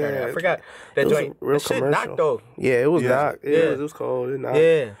after Timmy Turner. I forgot that It was joint. a real That shit commercial. knocked though. Yeah, it was Yeah. knocked. Yeah. It was cold. It knocked. Yeah.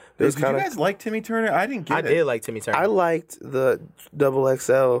 It was Did you kinda- guys like Timmy Turner? I didn't get I it. did like Timmy Turner. I liked the double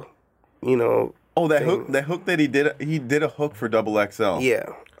XL, you know. Oh, that thing. hook that he did a hook for Double XL. Yeah,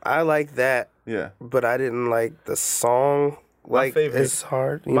 I like that, Yeah. but I didn't like the song. Like favorite- it's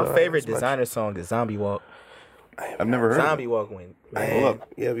hard. You My know, favorite as much- Designer song is Zombie Walk. I've never heard Zombie of Walk went. it. Hold up.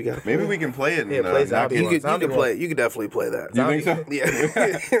 Yeah, we got. Maybe we can play it. Yeah, And, play knock Zombie it- You could Zombie play. You could definitely play that. You think so?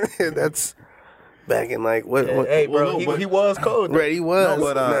 Yeah, that's back in like what? Hey, bro, Well, no, but- he was cold. Right, he was. No,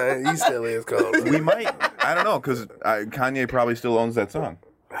 but, nah, he still is cold. We might. I don't know, because Kanye probably still owns that song.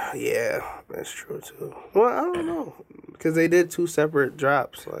 Yeah, that's true too. Well, I don't know because they did two separate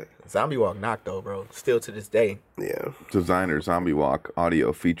drops. Like, Zombie Walk knocked though, bro. Still to this day. yeah, Designer Zombie Walk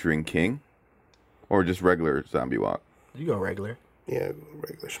audio featuring King, or just regular Zombie Walk. You go regular. yeah,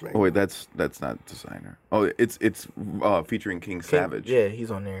 regular schmack. Oh wait, that's not Designer. Oh, it's featuring King Savage. Yeah,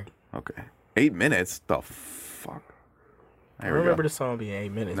 he's on there. Okay. 8 minutes. The fuck. I remember the song being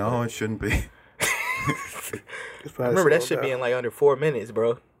 8 minutes. No, bro. it shouldn't be. It's I probably remember that slowed shit down. being like under 4 minutes,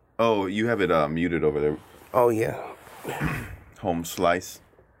 bro. Oh, you have it muted over there. Oh yeah, Home Slice.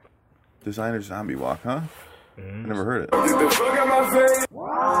 Designer Zombie Walk, huh? I never heard it.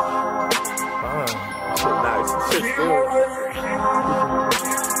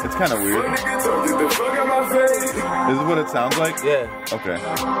 It's kind of weird. Is this what it sounds like? Yeah. Okay.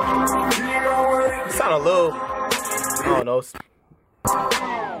 It sound a little. I don't know. Should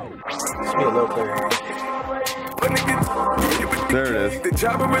be a little clearer. There it is.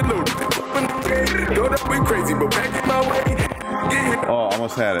 Oh,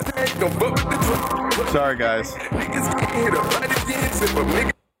 almost had it. Sorry, guys.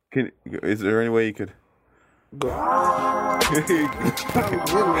 Is there any way you could? He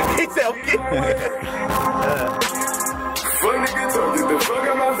said, okay.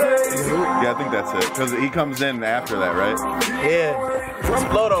 Yeah, I think that's it. Because he comes in after that, right? Yeah.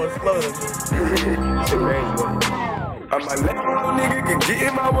 Explode on. Shit crazy.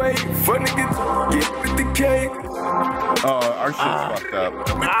 Oh, our shit's fucked up.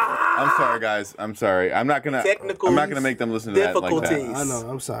 I'm sorry, guys. I'm sorry. I'm not gonna make them listen to that like Difficulties. that. I know.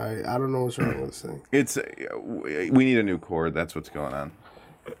 I'm sorry. I don't know what's wrong with this thing. It's we need a new chord. That's what's going on.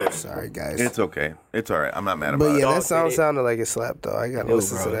 I'm sorry, guys. It's okay. It's all right. I'm not mad about but yeah, it. that sounded like it slapped though. I gotta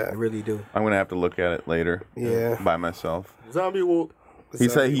listen to I that. really do. I'm gonna have to look at it later. Yeah. By myself. Zombie Walk. He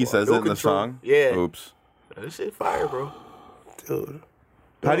says No it in the control. song. Yeah. Oops. That shit fire, bro. Dude.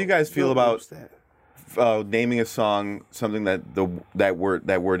 How do you guys feel Don't about lose that. naming a song something that that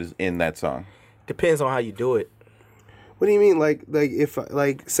word is in that song? Depends on how you do it. What do you mean? Like if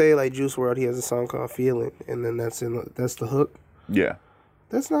say like Juice WRLD, he has a song called "Feeling," and then that's the hook. Yeah.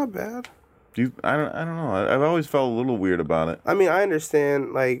 That's not bad. I don't know. I've always felt a little weird about it. I mean, I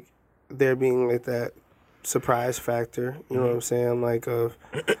understand like there being like that surprise factor. You know what I'm saying? Like of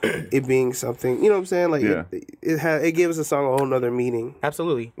it being something. You know what I'm saying? Like Yeah. it gives a song a whole nother meaning.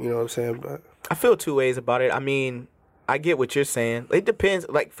 Absolutely. You know what I'm saying? But I feel two ways about it. I mean, I get what you're saying. It depends.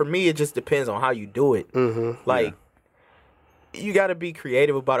 Like for me, it just depends on how you do it. Mm-hmm. Like you got to be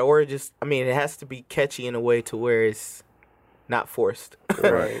creative about it, or just I mean, it has to be catchy in a way to where it's not forced.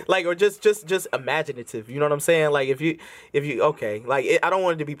 Right. Like or just imaginative. You know what I'm saying? Like if you okay, like I don't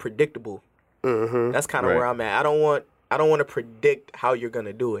want it to be predictable. mm-hmm. That's kind of Right. where I'm at. I don't want to predict how you're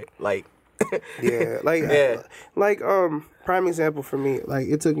gonna do it. Like yeah, like Yeah. like prime example for me. Like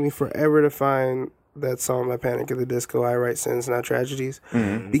it took me forever to find that song by Panic at the Disco. I write sins, not tragedies,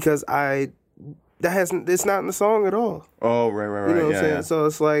 because it's not in the song at all. Oh, right. You know what I'm yeah, saying? yeah. So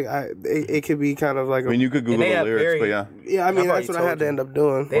it's like it could be kind of like I mean, you could Google they the have lyrics, very- but yeah. yeah. I mean, I've that's what I already had to told end up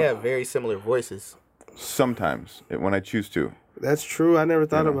doing. they have very similar voices. Sometimes when I choose to. That's true. I never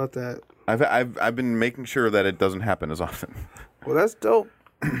thought about that. I've been making sure that it doesn't happen as often. Well, that's dope.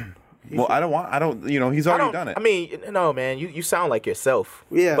 Well, I don't. You know, he's already done it. I mean, no, man, you sound like yourself.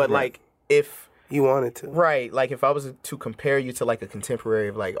 Yeah. But Right. like if You wanted to. right, like if I was to compare you to like a contemporary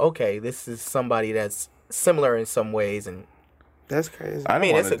of like, okay, this is somebody that's similar in some ways, and That's crazy. I don't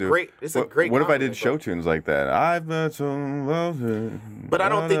mean, want it's to a do. great- it's a what, great What if I did compliment, show but- tunes like that? I've met some love. but I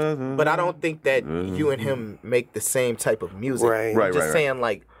don't think that you and him make the same type of music. Right. I'm Right, just right. saying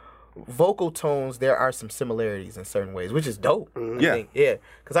like vocal tones, there are some similarities in certain ways, which is dope. Yeah. Yeah.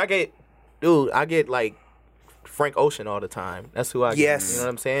 Because I get like Frank Ocean all the time. That's who I get. Yes. You know what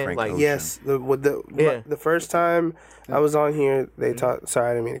I'm saying? Frank like Ocean. Yes, Yeah. the first time I was on here, they taught. Sorry,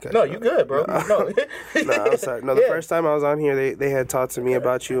 I didn't mean to cut. no, you you off. good, bro. No. No, I'm sorry. No, the Yeah. first time I was on here, they had talked to me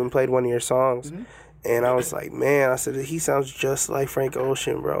about you and played one of your songs, and I was like, man, I said he sounds just like Frank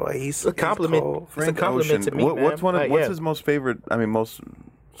Ocean, bro. Like he's a compliment. cold. It's a compliment to me, man. What's Like, what's yeah. his most favorite? I mean, most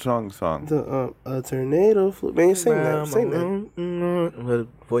song. The a tornado flew. Man, sing that. Sing that. Well, the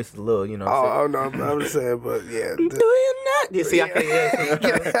voice is a little, you know. Oh no, I'm just saying, but yeah. Do you not? You see, I can't. You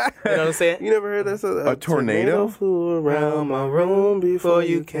know what I'm saying? You never heard that song? A tornado? flew around my room before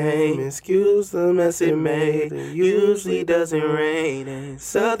you came. Excuse the mess it made. It usually doesn't rain in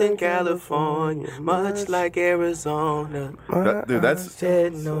Southern California, much like Arizona. Dude, that's.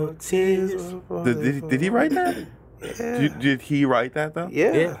 Shed no tears. Did he write that? Did he write that though?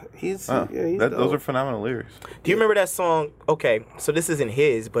 Yeah, Yeah. he's Oh, he's those dope. are phenomenal lyrics. Do you remember that song? Okay, so this isn't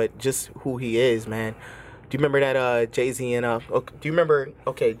his, but just who he is, man. Do you remember that Jay-Z and okay, do you remember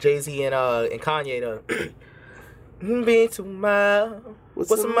Jay-Z and Kanye the being too mild.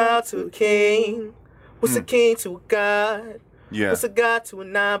 What's a mile to a king? What's a king to a god? Yeah. What's a god to a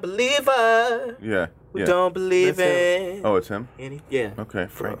non-believer Yeah. who Yeah. don't believe That's in Oh, it's him. any? Yeah. Okay,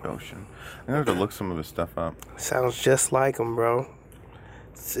 Frank Ocean. I'm gonna have to look some of his stuff up. Sounds just like him, bro.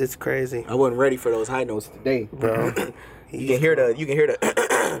 It's crazy, I wasn't ready for those high notes today. bro. You can hear the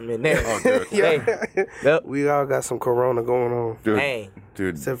in there. Oh, dude. Hey. Yep. We all got some corona going on, Dude, Dang.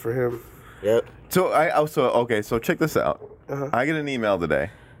 dude. except for him. Yep. So I also okay. So check this out. Uh-huh. I get an email today.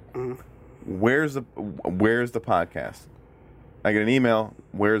 Where's the podcast? I get an email.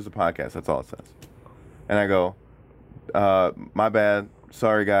 Where's the podcast? That's all it says. And I go, my bad.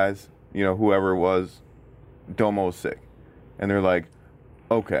 Sorry guys. You know, whoever it was, Domo's sick. And they're like,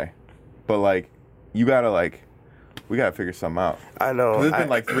 okay, but like, you gotta like, we gotta figure something out. I know. 'Cause it's been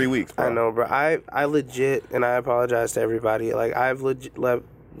like 3 weeks, bro. I know, bro. I legit, and I apologize to everybody. Like I've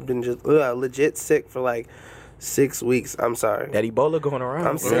been just legit sick for like 6 weeks. I'm sorry. That Ebola going around.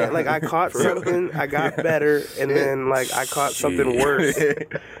 I'm saying, like, I caught something, I got better, and then, like, I caught something worse.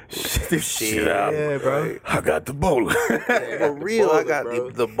 Shit. Yeah, bro. I got the bowler. For real, I got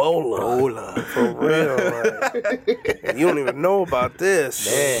the Bola. For real. Like, you don't even know about this.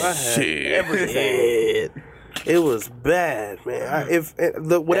 Man. I had everything. It was bad, man.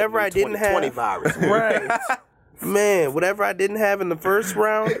 Whatever I didn't have. virus. Right. Man, whatever I didn't have in the first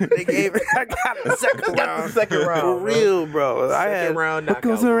round, they gave it. I got the second round. second round, For bro. real, bro. I had. Second round knockout.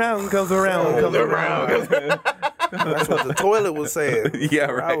 Goes around, comes around, comes around. That's what the toilet was saying. Yeah,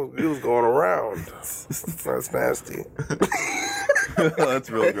 right. It was going around. That's nasty. That's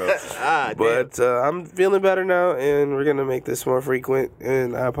real gross. But I'm feeling better now, and we're gonna make this more frequent.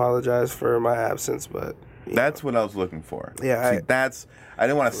 And I apologize for my absence, but That's what I was looking for. Yeah, See, I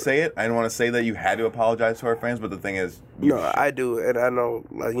didn't want to say it. I didn't want to say that you had to apologize to our fans, but the thing is, no, I do, and I know,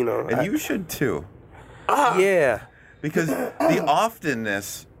 like, you know, and you should too, yeah. because the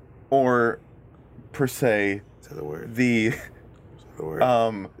oftenness, or per se, To the word. the The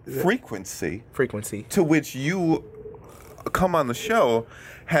word. frequency Frequency. to which you come on the show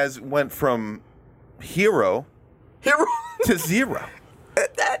has went from hero Hero. to zero.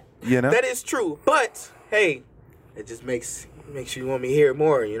 that You know? that is true. But hey, it just makes you want me to hear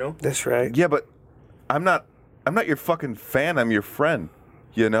more. You know. That's right. Yeah, but I'm not your fucking fan. I'm your friend.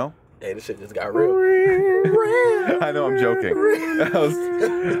 You know? Hey, this shit just got real. I know I'm joking.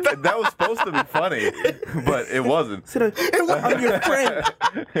 That was supposed to be funny, but it wasn't. I'm your friend.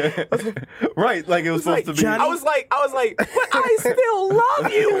 Right, like it was supposed to be. Johnny- I was like, but I still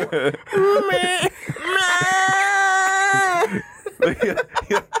love you.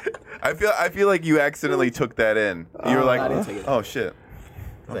 I feel like you accidentally took that in. You were like, I didn't take it. oh shit.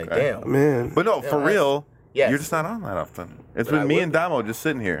 Like, Okay. damn. Man, But no, for real, Yes. you're just not on that often. It's But I been me would and Damo just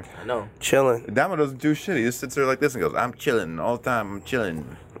sitting here. I know. chilling. Damo doesn't do shit. He just sits there like this and goes, I'm chilling all the time. I'm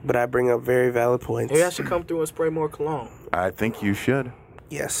chilling. But I bring up very valid points. Maybe I should come through and spray more cologne. I think you should.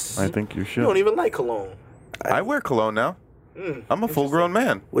 Yes. I think you You should. don't even like cologne. I wear cologne now. I'm a full grown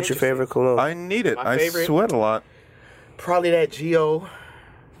man. What's your favorite cologne? I need it. My I favorite- sweat a lot. Probably that Geo.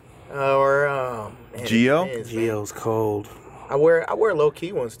 Or man, Geo? it depends, man. Geo's cold. I wear low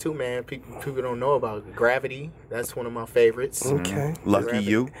key ones too, man. People don't know about Gravity. That's one of my favorites. Okay. Lucky Gravity.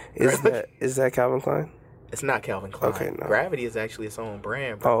 you. Is that Calvin Klein? It's not Calvin Klein. Okay, no. Gravity is actually its own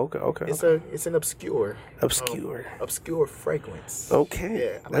brand. Bro. Oh, okay. It's an obscure fragrance. Okay. Yeah,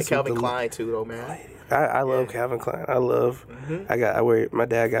 I like That's Calvin what the- Klein too, though, man. I love Calvin Klein. I love. My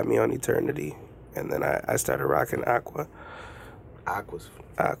dad got me on Eternity, and then I started rocking Aqua. Aqua's.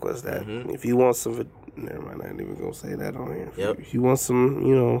 Aqua's that. If you want some, never mind. I ain't even gonna say that on here. Yep. If you want some,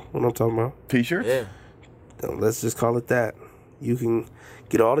 you know what I'm talking about. T-shirts? Yeah. Let's just call it that. You can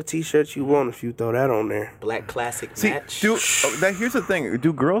get all the T-shirts you want if you throw that on there. Black classic See, match. here's the thing.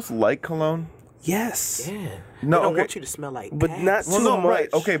 Do girls like cologne? Yes. Yeah. No, they don't okay. want you to smell like But ass. not Well, too no, much. right.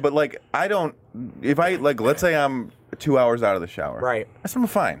 Okay, but like I don't. If I like, let's say I'm 2 hours out of the shower. Right. I smell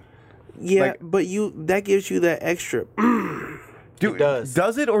fine. Yeah, like- but that gives you that extra. Do, It does.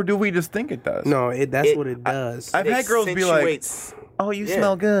 Does it, or do we just think it does? No, that's what it does. I've It had girls be like, accentuates- "Oh, you Yeah.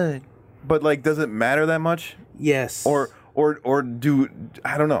 smell good," but like, does it matter that much? Yes. Or do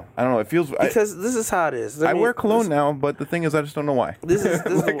I don't know. I don't know. It feels. because this is how it is. I wear cologne now, but the thing is, I just don't know why. This is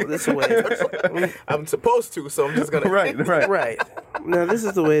the way it is. I'm supposed to, so I'm just gonna. right. Right. No, this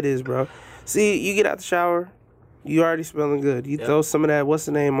is the way it is, bro. See, you get out the shower, you already smelling good. You throw some of that what's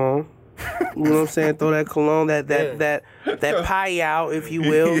the name on. You know what I'm saying? Throw that cologne, that pie out, if you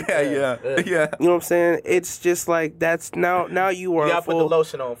will. Yeah. You know what I'm saying? It's just like that's now you are You gotta put the full.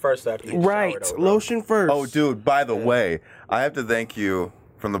 lotion on first after you Right. shower, though, bro. Lotion first. Oh, dude. By the way, I have to thank you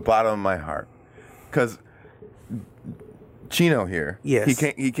from the bottom of my heart, because Chino here. Yes.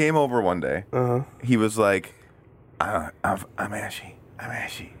 He came over one day. Uh-huh. He was like, I'm ashy. I'm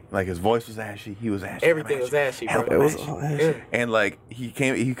ashy. Like his voice was ashy. He was ashy. Everything I'm was ashy, bro. Help, It I'm was ashy. all ashy. And like he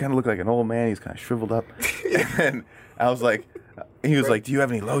kind of looked like an old man. He's kind of shriveled up. And I was like, he was like, "Do you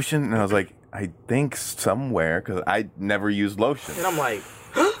have any lotion?" And I was like, "I think somewhere, because I never used lotion." And I'm like,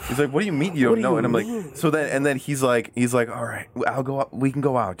 He's like, "What do you mean you What don't do know?" you And I'm mean? like, "So then," and then he's like, "All right, I'll go out. We can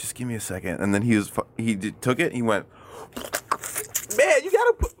go out. Just give me a second." And then took it. He went, man, you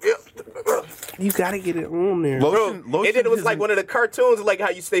gotta put. You gotta get it on there. lotion. And then it was like one of the cartoons, like how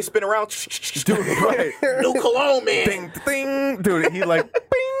they spin around. dude, right? New cologne, man. Ding, ding, dude. He like,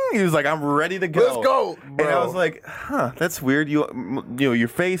 bing. He was like, "I'm ready to go. Let's go, And I was like, "Huh, that's weird. You know, your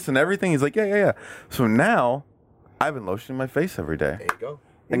face and everything." He's like, "Yeah." So now, I've been lotioning my face every day. There you go.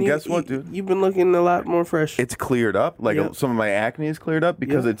 And guess what, dude? You've been looking a lot more fresh. It's cleared up. Like Yep. some of my acne is cleared up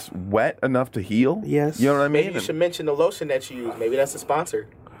because Yep. it's wet enough to heal. Yes. You know what I mean? Maybe you should mention the lotion that you use. Maybe that's a sponsor.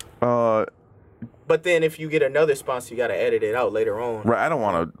 Uh, But then if you get another sponsor, you gotta edit it out later on. right. I don't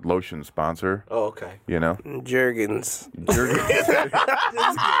want a lotion sponsor. Oh, okay. You know, Jergens. the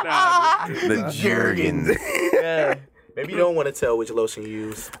Jergens. Yeah. Maybe you don't want to tell which lotion you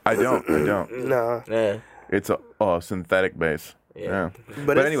use. I don't. Nah. Yeah. It's a synthetic base. Yeah.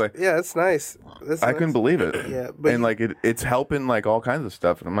 But it's- anyway, yeah, it's nice. That's I nice. couldn't believe it. Yeah, but and like it's helping like all kinds of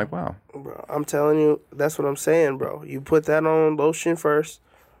stuff, and I'm like, wow. Bro, I'm telling you, that's what I'm saying, bro. You put that on lotion first,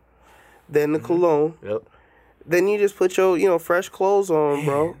 then the cologne, Yep. then you just put your fresh clothes on,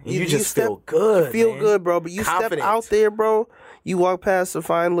 bro. You just feel good, Feel man. good, bro. But you Confident. step out there, bro. You walk past a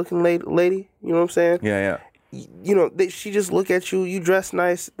fine looking lady. You know what I'm saying? Yeah. She just look at you. You dress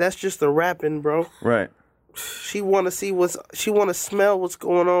nice. That's just the rapping, bro. Right. She want to see she want to smell what's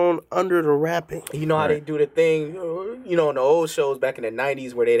going on under the wrapping. You know how they do the thing, in the old shows back in the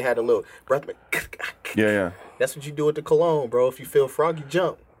 90s where they had a little breath. Yeah. That's what you do with the cologne, bro. If you feel froggy,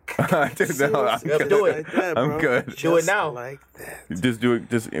 jump. Dude, no, I'm Yep, good. do it. Like that, I'm bro. good. Do it Just now. like that. Just do it with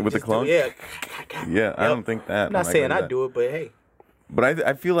the Just do cologne. it, yeah. Yeah, I don't think that. I'm not saying I do it, but hey. But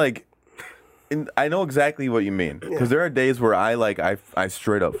I feel like, I know exactly what you mean, because there are days where I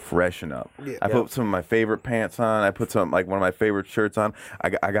straight up freshen up. Yeah. I put some of my favorite pants on. I put some one of my favorite shirts on.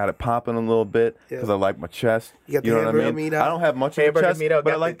 I got it popping a little bit because I like my chest. You got the know what I hamburger mean? meat out? I don't have much of a Hamburger chest, meat out, but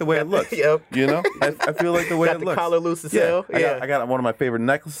I got like the- the way it looks. Yep. You know, I feel like the way Got it the looks. collar loose as hell. I got one of my favorite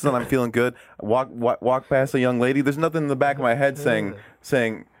necklaces and I'm feeling good. I walk past a young lady. There's nothing in the back of my head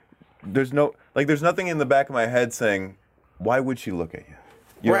saying there's nothing in the back of my head saying, why would she look at you?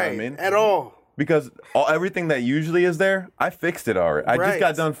 You know what I mean? At all. Because everything that usually is there, I fixed it already. I just Right.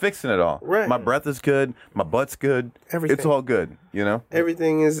 got done fixing it all. Right. My breath is good. My butt's good. Everything. It's all good. You know.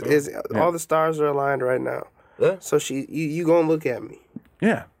 Everything is all the stars are aligned right now. Yeah. So you gonna look at me.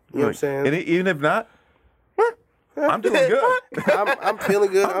 Yeah. You know what I'm saying? And even if not, I'm doing good. I'm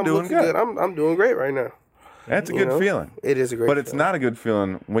feeling good. I'm doing looking good. good. I'm doing great right now. That's a You good know? feeling. It is a great But it's feeling. not a good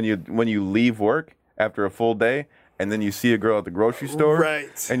feeling when you leave work after a full day and then you see a girl at the grocery store,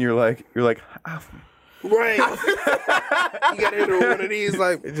 Right. And you're like, Right. You gotta hit her with one of these,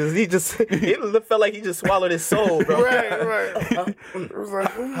 like. It felt like he just swallowed his soul, bro. Right. It was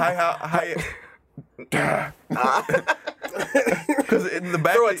like, Hi. Because in the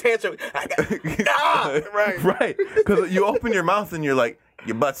back, Throw a tantrum. right? Because you open your mouth and you're like,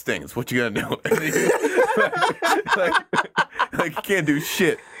 your butt stings. What you gonna do? like you can't do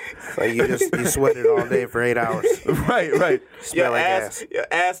shit. like you sweated all day for 8 hours. Right. Smell like ass. Your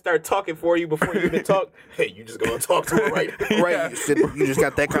ass start talking for you before you even talk. Hey, you just gonna talk to her, right? Right. You just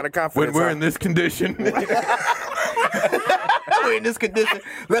got that kind of confidence. When we're in this condition. We're in this condition.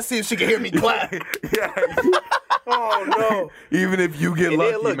 Let's see if she can hear me clap. Oh no. Even if you get And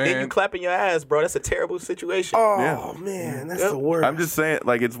lucky, then look, man. then you clapping your ass, bro. That's a terrible situation. Oh man, that's the worst. I'm just saying,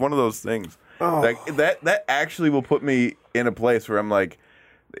 like, it's one of those things. Oh. Like that actually will put me in a place where I'm like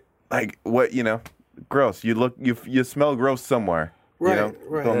what, you know, gross. You smell gross somewhere. Right, You know,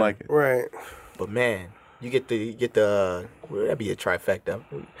 right. don't like it. Right. But man, you get the well, that'd be a trifecta.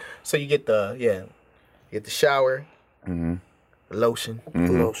 So you get the shower, the lotion,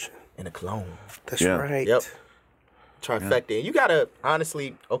 Lotion. and a cologne. That's Yeah. right. Yep. Trifecta. And you gotta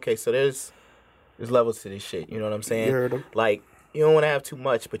honestly, okay, so there's levels to this shit. You know what I'm saying? You heard 'em. Like, you don't want to have too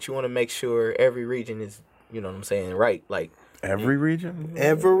much, but you want to make sure every region is, you know what I'm saying, right? Like Every region?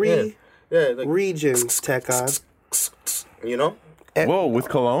 Every yeah, like region, Tech On. you know. Whoa, with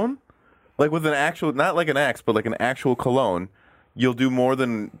cologne? Like with an actual, not like an axe, but like an actual cologne, you'll do more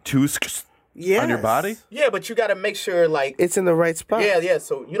than 2 Yes. on your body? Yeah, but you gotta make sure like It's in the right spot. yeah.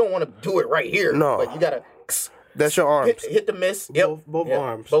 So you don't want to do it right here. No. but you gotta That's your arms. hit the mist. Yep, Both Yep.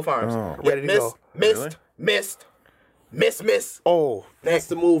 arms. Both arms. Oh. Yep, Ready to go. Miss. Oh, that's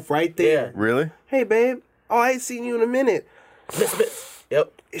the move right there. Yeah. Really? Hey, babe. Oh, I ain't seen you in a minute. Miss.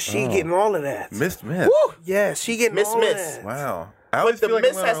 Yep. She getting all of that. Missed myth. Woo! Yeah, she getting Miss, all miss. of that. Wow. I always But the feel like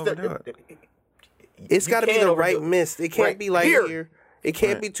mist I'm has gonna overdo to. it. It's got to be can't the right overdo it. mist. It can't Right be like here. here. It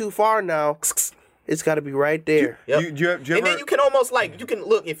can't be too far now. It's got to be right there. Yep. Do you and ever, then you can almost like you can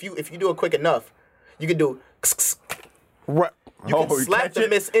look if you do it quick enough, you can do Right, you can you slap catch the it?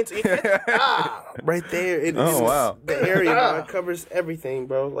 mist into right there. It's Oh, wow. the area, bro. It covers everything,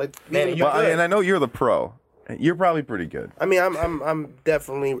 bro. Like, Man, even- you- well, good. and I know you're the pro. You're probably pretty good. I mean, I'm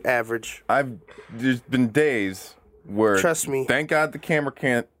definitely average. There's been days where, Trust me. Thank God the camera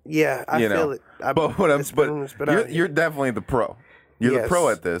can't. Yeah, I You know, feel it. but you're definitely the pro. You're the Yes. pro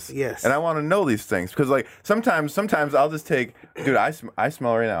at this. Yes. And I want to know these things because, like, sometimes I'll just take. Dude, I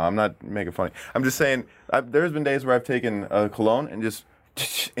smell right now. I'm not making funny. I'm just saying. There's been days where I've taken a cologne and just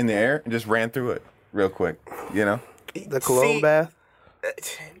in the air and just ran through it real quick. You know. The cologne bath.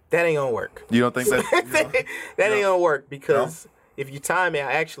 That ain't gonna work. You don't think that? That ain't gonna work because if you time it,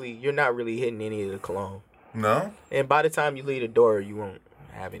 actually, you're not really hitting any of the cologne. No. And by the time you leave the door, you won't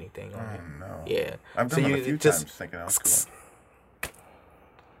have anything on it. No. Yeah. I've done it a few times thinking I was cool.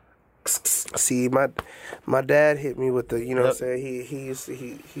 See, my dad hit me with the, you know what I'm Yep.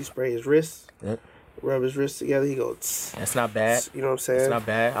 saying? He spray his wrists, Yep. rub his wrists together. He goes, That's not bad. you know what I'm saying? It's not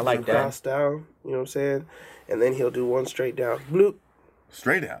bad. I like that. Cross down, you know what I'm saying? And then he'll do one straight down. Bloop,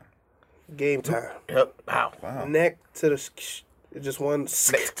 Straight down. game time. Yep. Wow. Wow. Neck to the, just one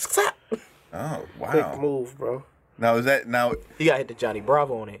Oh quick wow. move, bro. Now is that You gotta hit the Johnny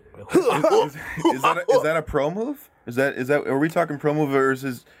Bravo on it. is that a pro move? Is that are we talking pro move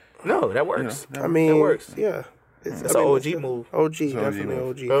versus? No, that works. I mean, That works. yeah. That's an OG move. OG, definitely move.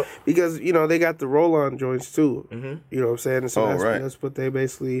 OG. Yep. Because, you know, they got the roll-on joints, too. Mm-hmm. You know what I'm saying? So Oh, right. that's what they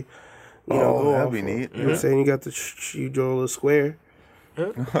basically, you Oh, know, go that'd off be of. neat. You know what I'm saying? You got the, you draw a little square.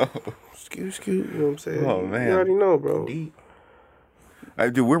 Scoot, you know what I'm saying? Oh, man. You already know, bro.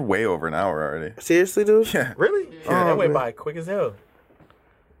 Dude, we're way over an hour already. Seriously, dude? Yeah. Really? Yeah. That went man. by quick as hell.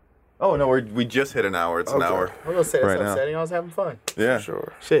 Oh no, we just hit an hour. It's an Okay. hour. I'm gonna say that's Right now. upsetting. I was having fun. Yeah.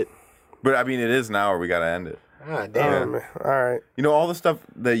 Sure. Shit. But I mean, it is an hour. We gotta end it. Ah, Oh, damn. man. All right. You know all the stuff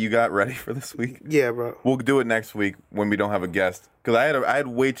that you got ready for this week. Yeah, bro. We'll do it next week when we don't have a guest. Because I had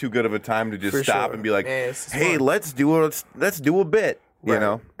way too good of a time to just For stop sure. and be like, Man, it's hey, fun. let's do a bit. You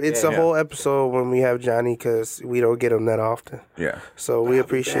know? It's Yeah. a whole episode when we have Johnny because we don't get him that often. Yeah. So we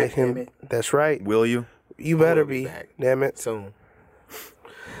appreciate back, damn him. it. That's right. Will you? You better will be be. back. Damn it. Soon.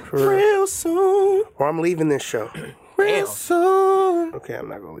 For real. Real soon. Or I'm leaving this show. Damn. Soon. Okay, I'm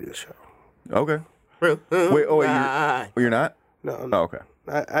not going to leave the show. Okay. Real Wait. Oh, wait. right. You're not? No, Oh, okay.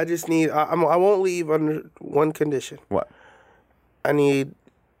 I just need. I won't leave under one condition. What? I need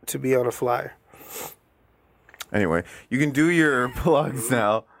to be on a flyer. Anyway, you can do your plugs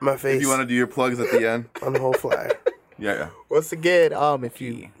now. My face If you want to do your plugs at the end. on the whole flyer. Yeah. Once again, if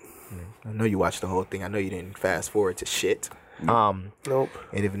you, I know you watched the whole thing. I know you didn't fast forward to shit. Nope.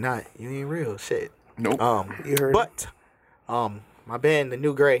 And if not, you ain't real shit. Nope. You heard. But my band, The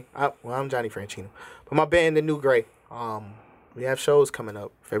New Gray. I'm Johnny Franchino, but my band, The New Gray. We have shows coming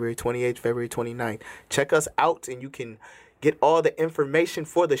up February 28th, February 29th. Check us out, and you can get all the information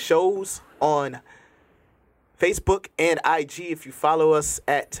for the shows on Facebook and IG if you follow us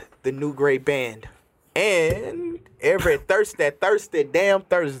at The New Gray Band. And every Thursday,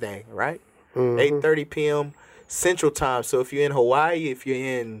 right? 8:30 p.m. Central Time. So if you're in Hawaii, if you're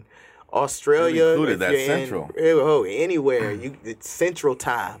in Australia, included if that you're Central. Anywhere, it's Central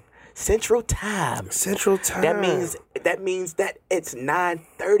Time. Central Time. That means that it's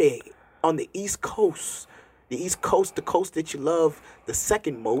 9:30 on the East Coast. The East Coast, the coast that you love the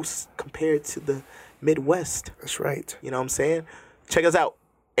second most compared to the Midwest. That's right. You know what I'm saying? Check us out.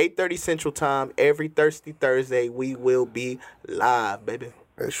 8:30 Central Time every Thursday. We will be live, baby.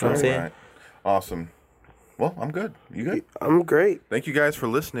 That's You know what I'm right. saying? Right. Awesome. Well, I'm good. You good? I'm great. Thank you guys for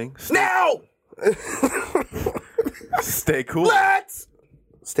listening. Now, Stay cool. let's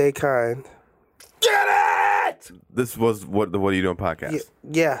Stay kind. get it! This was what are you doing podcast.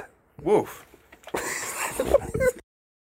 Yeah. Woof.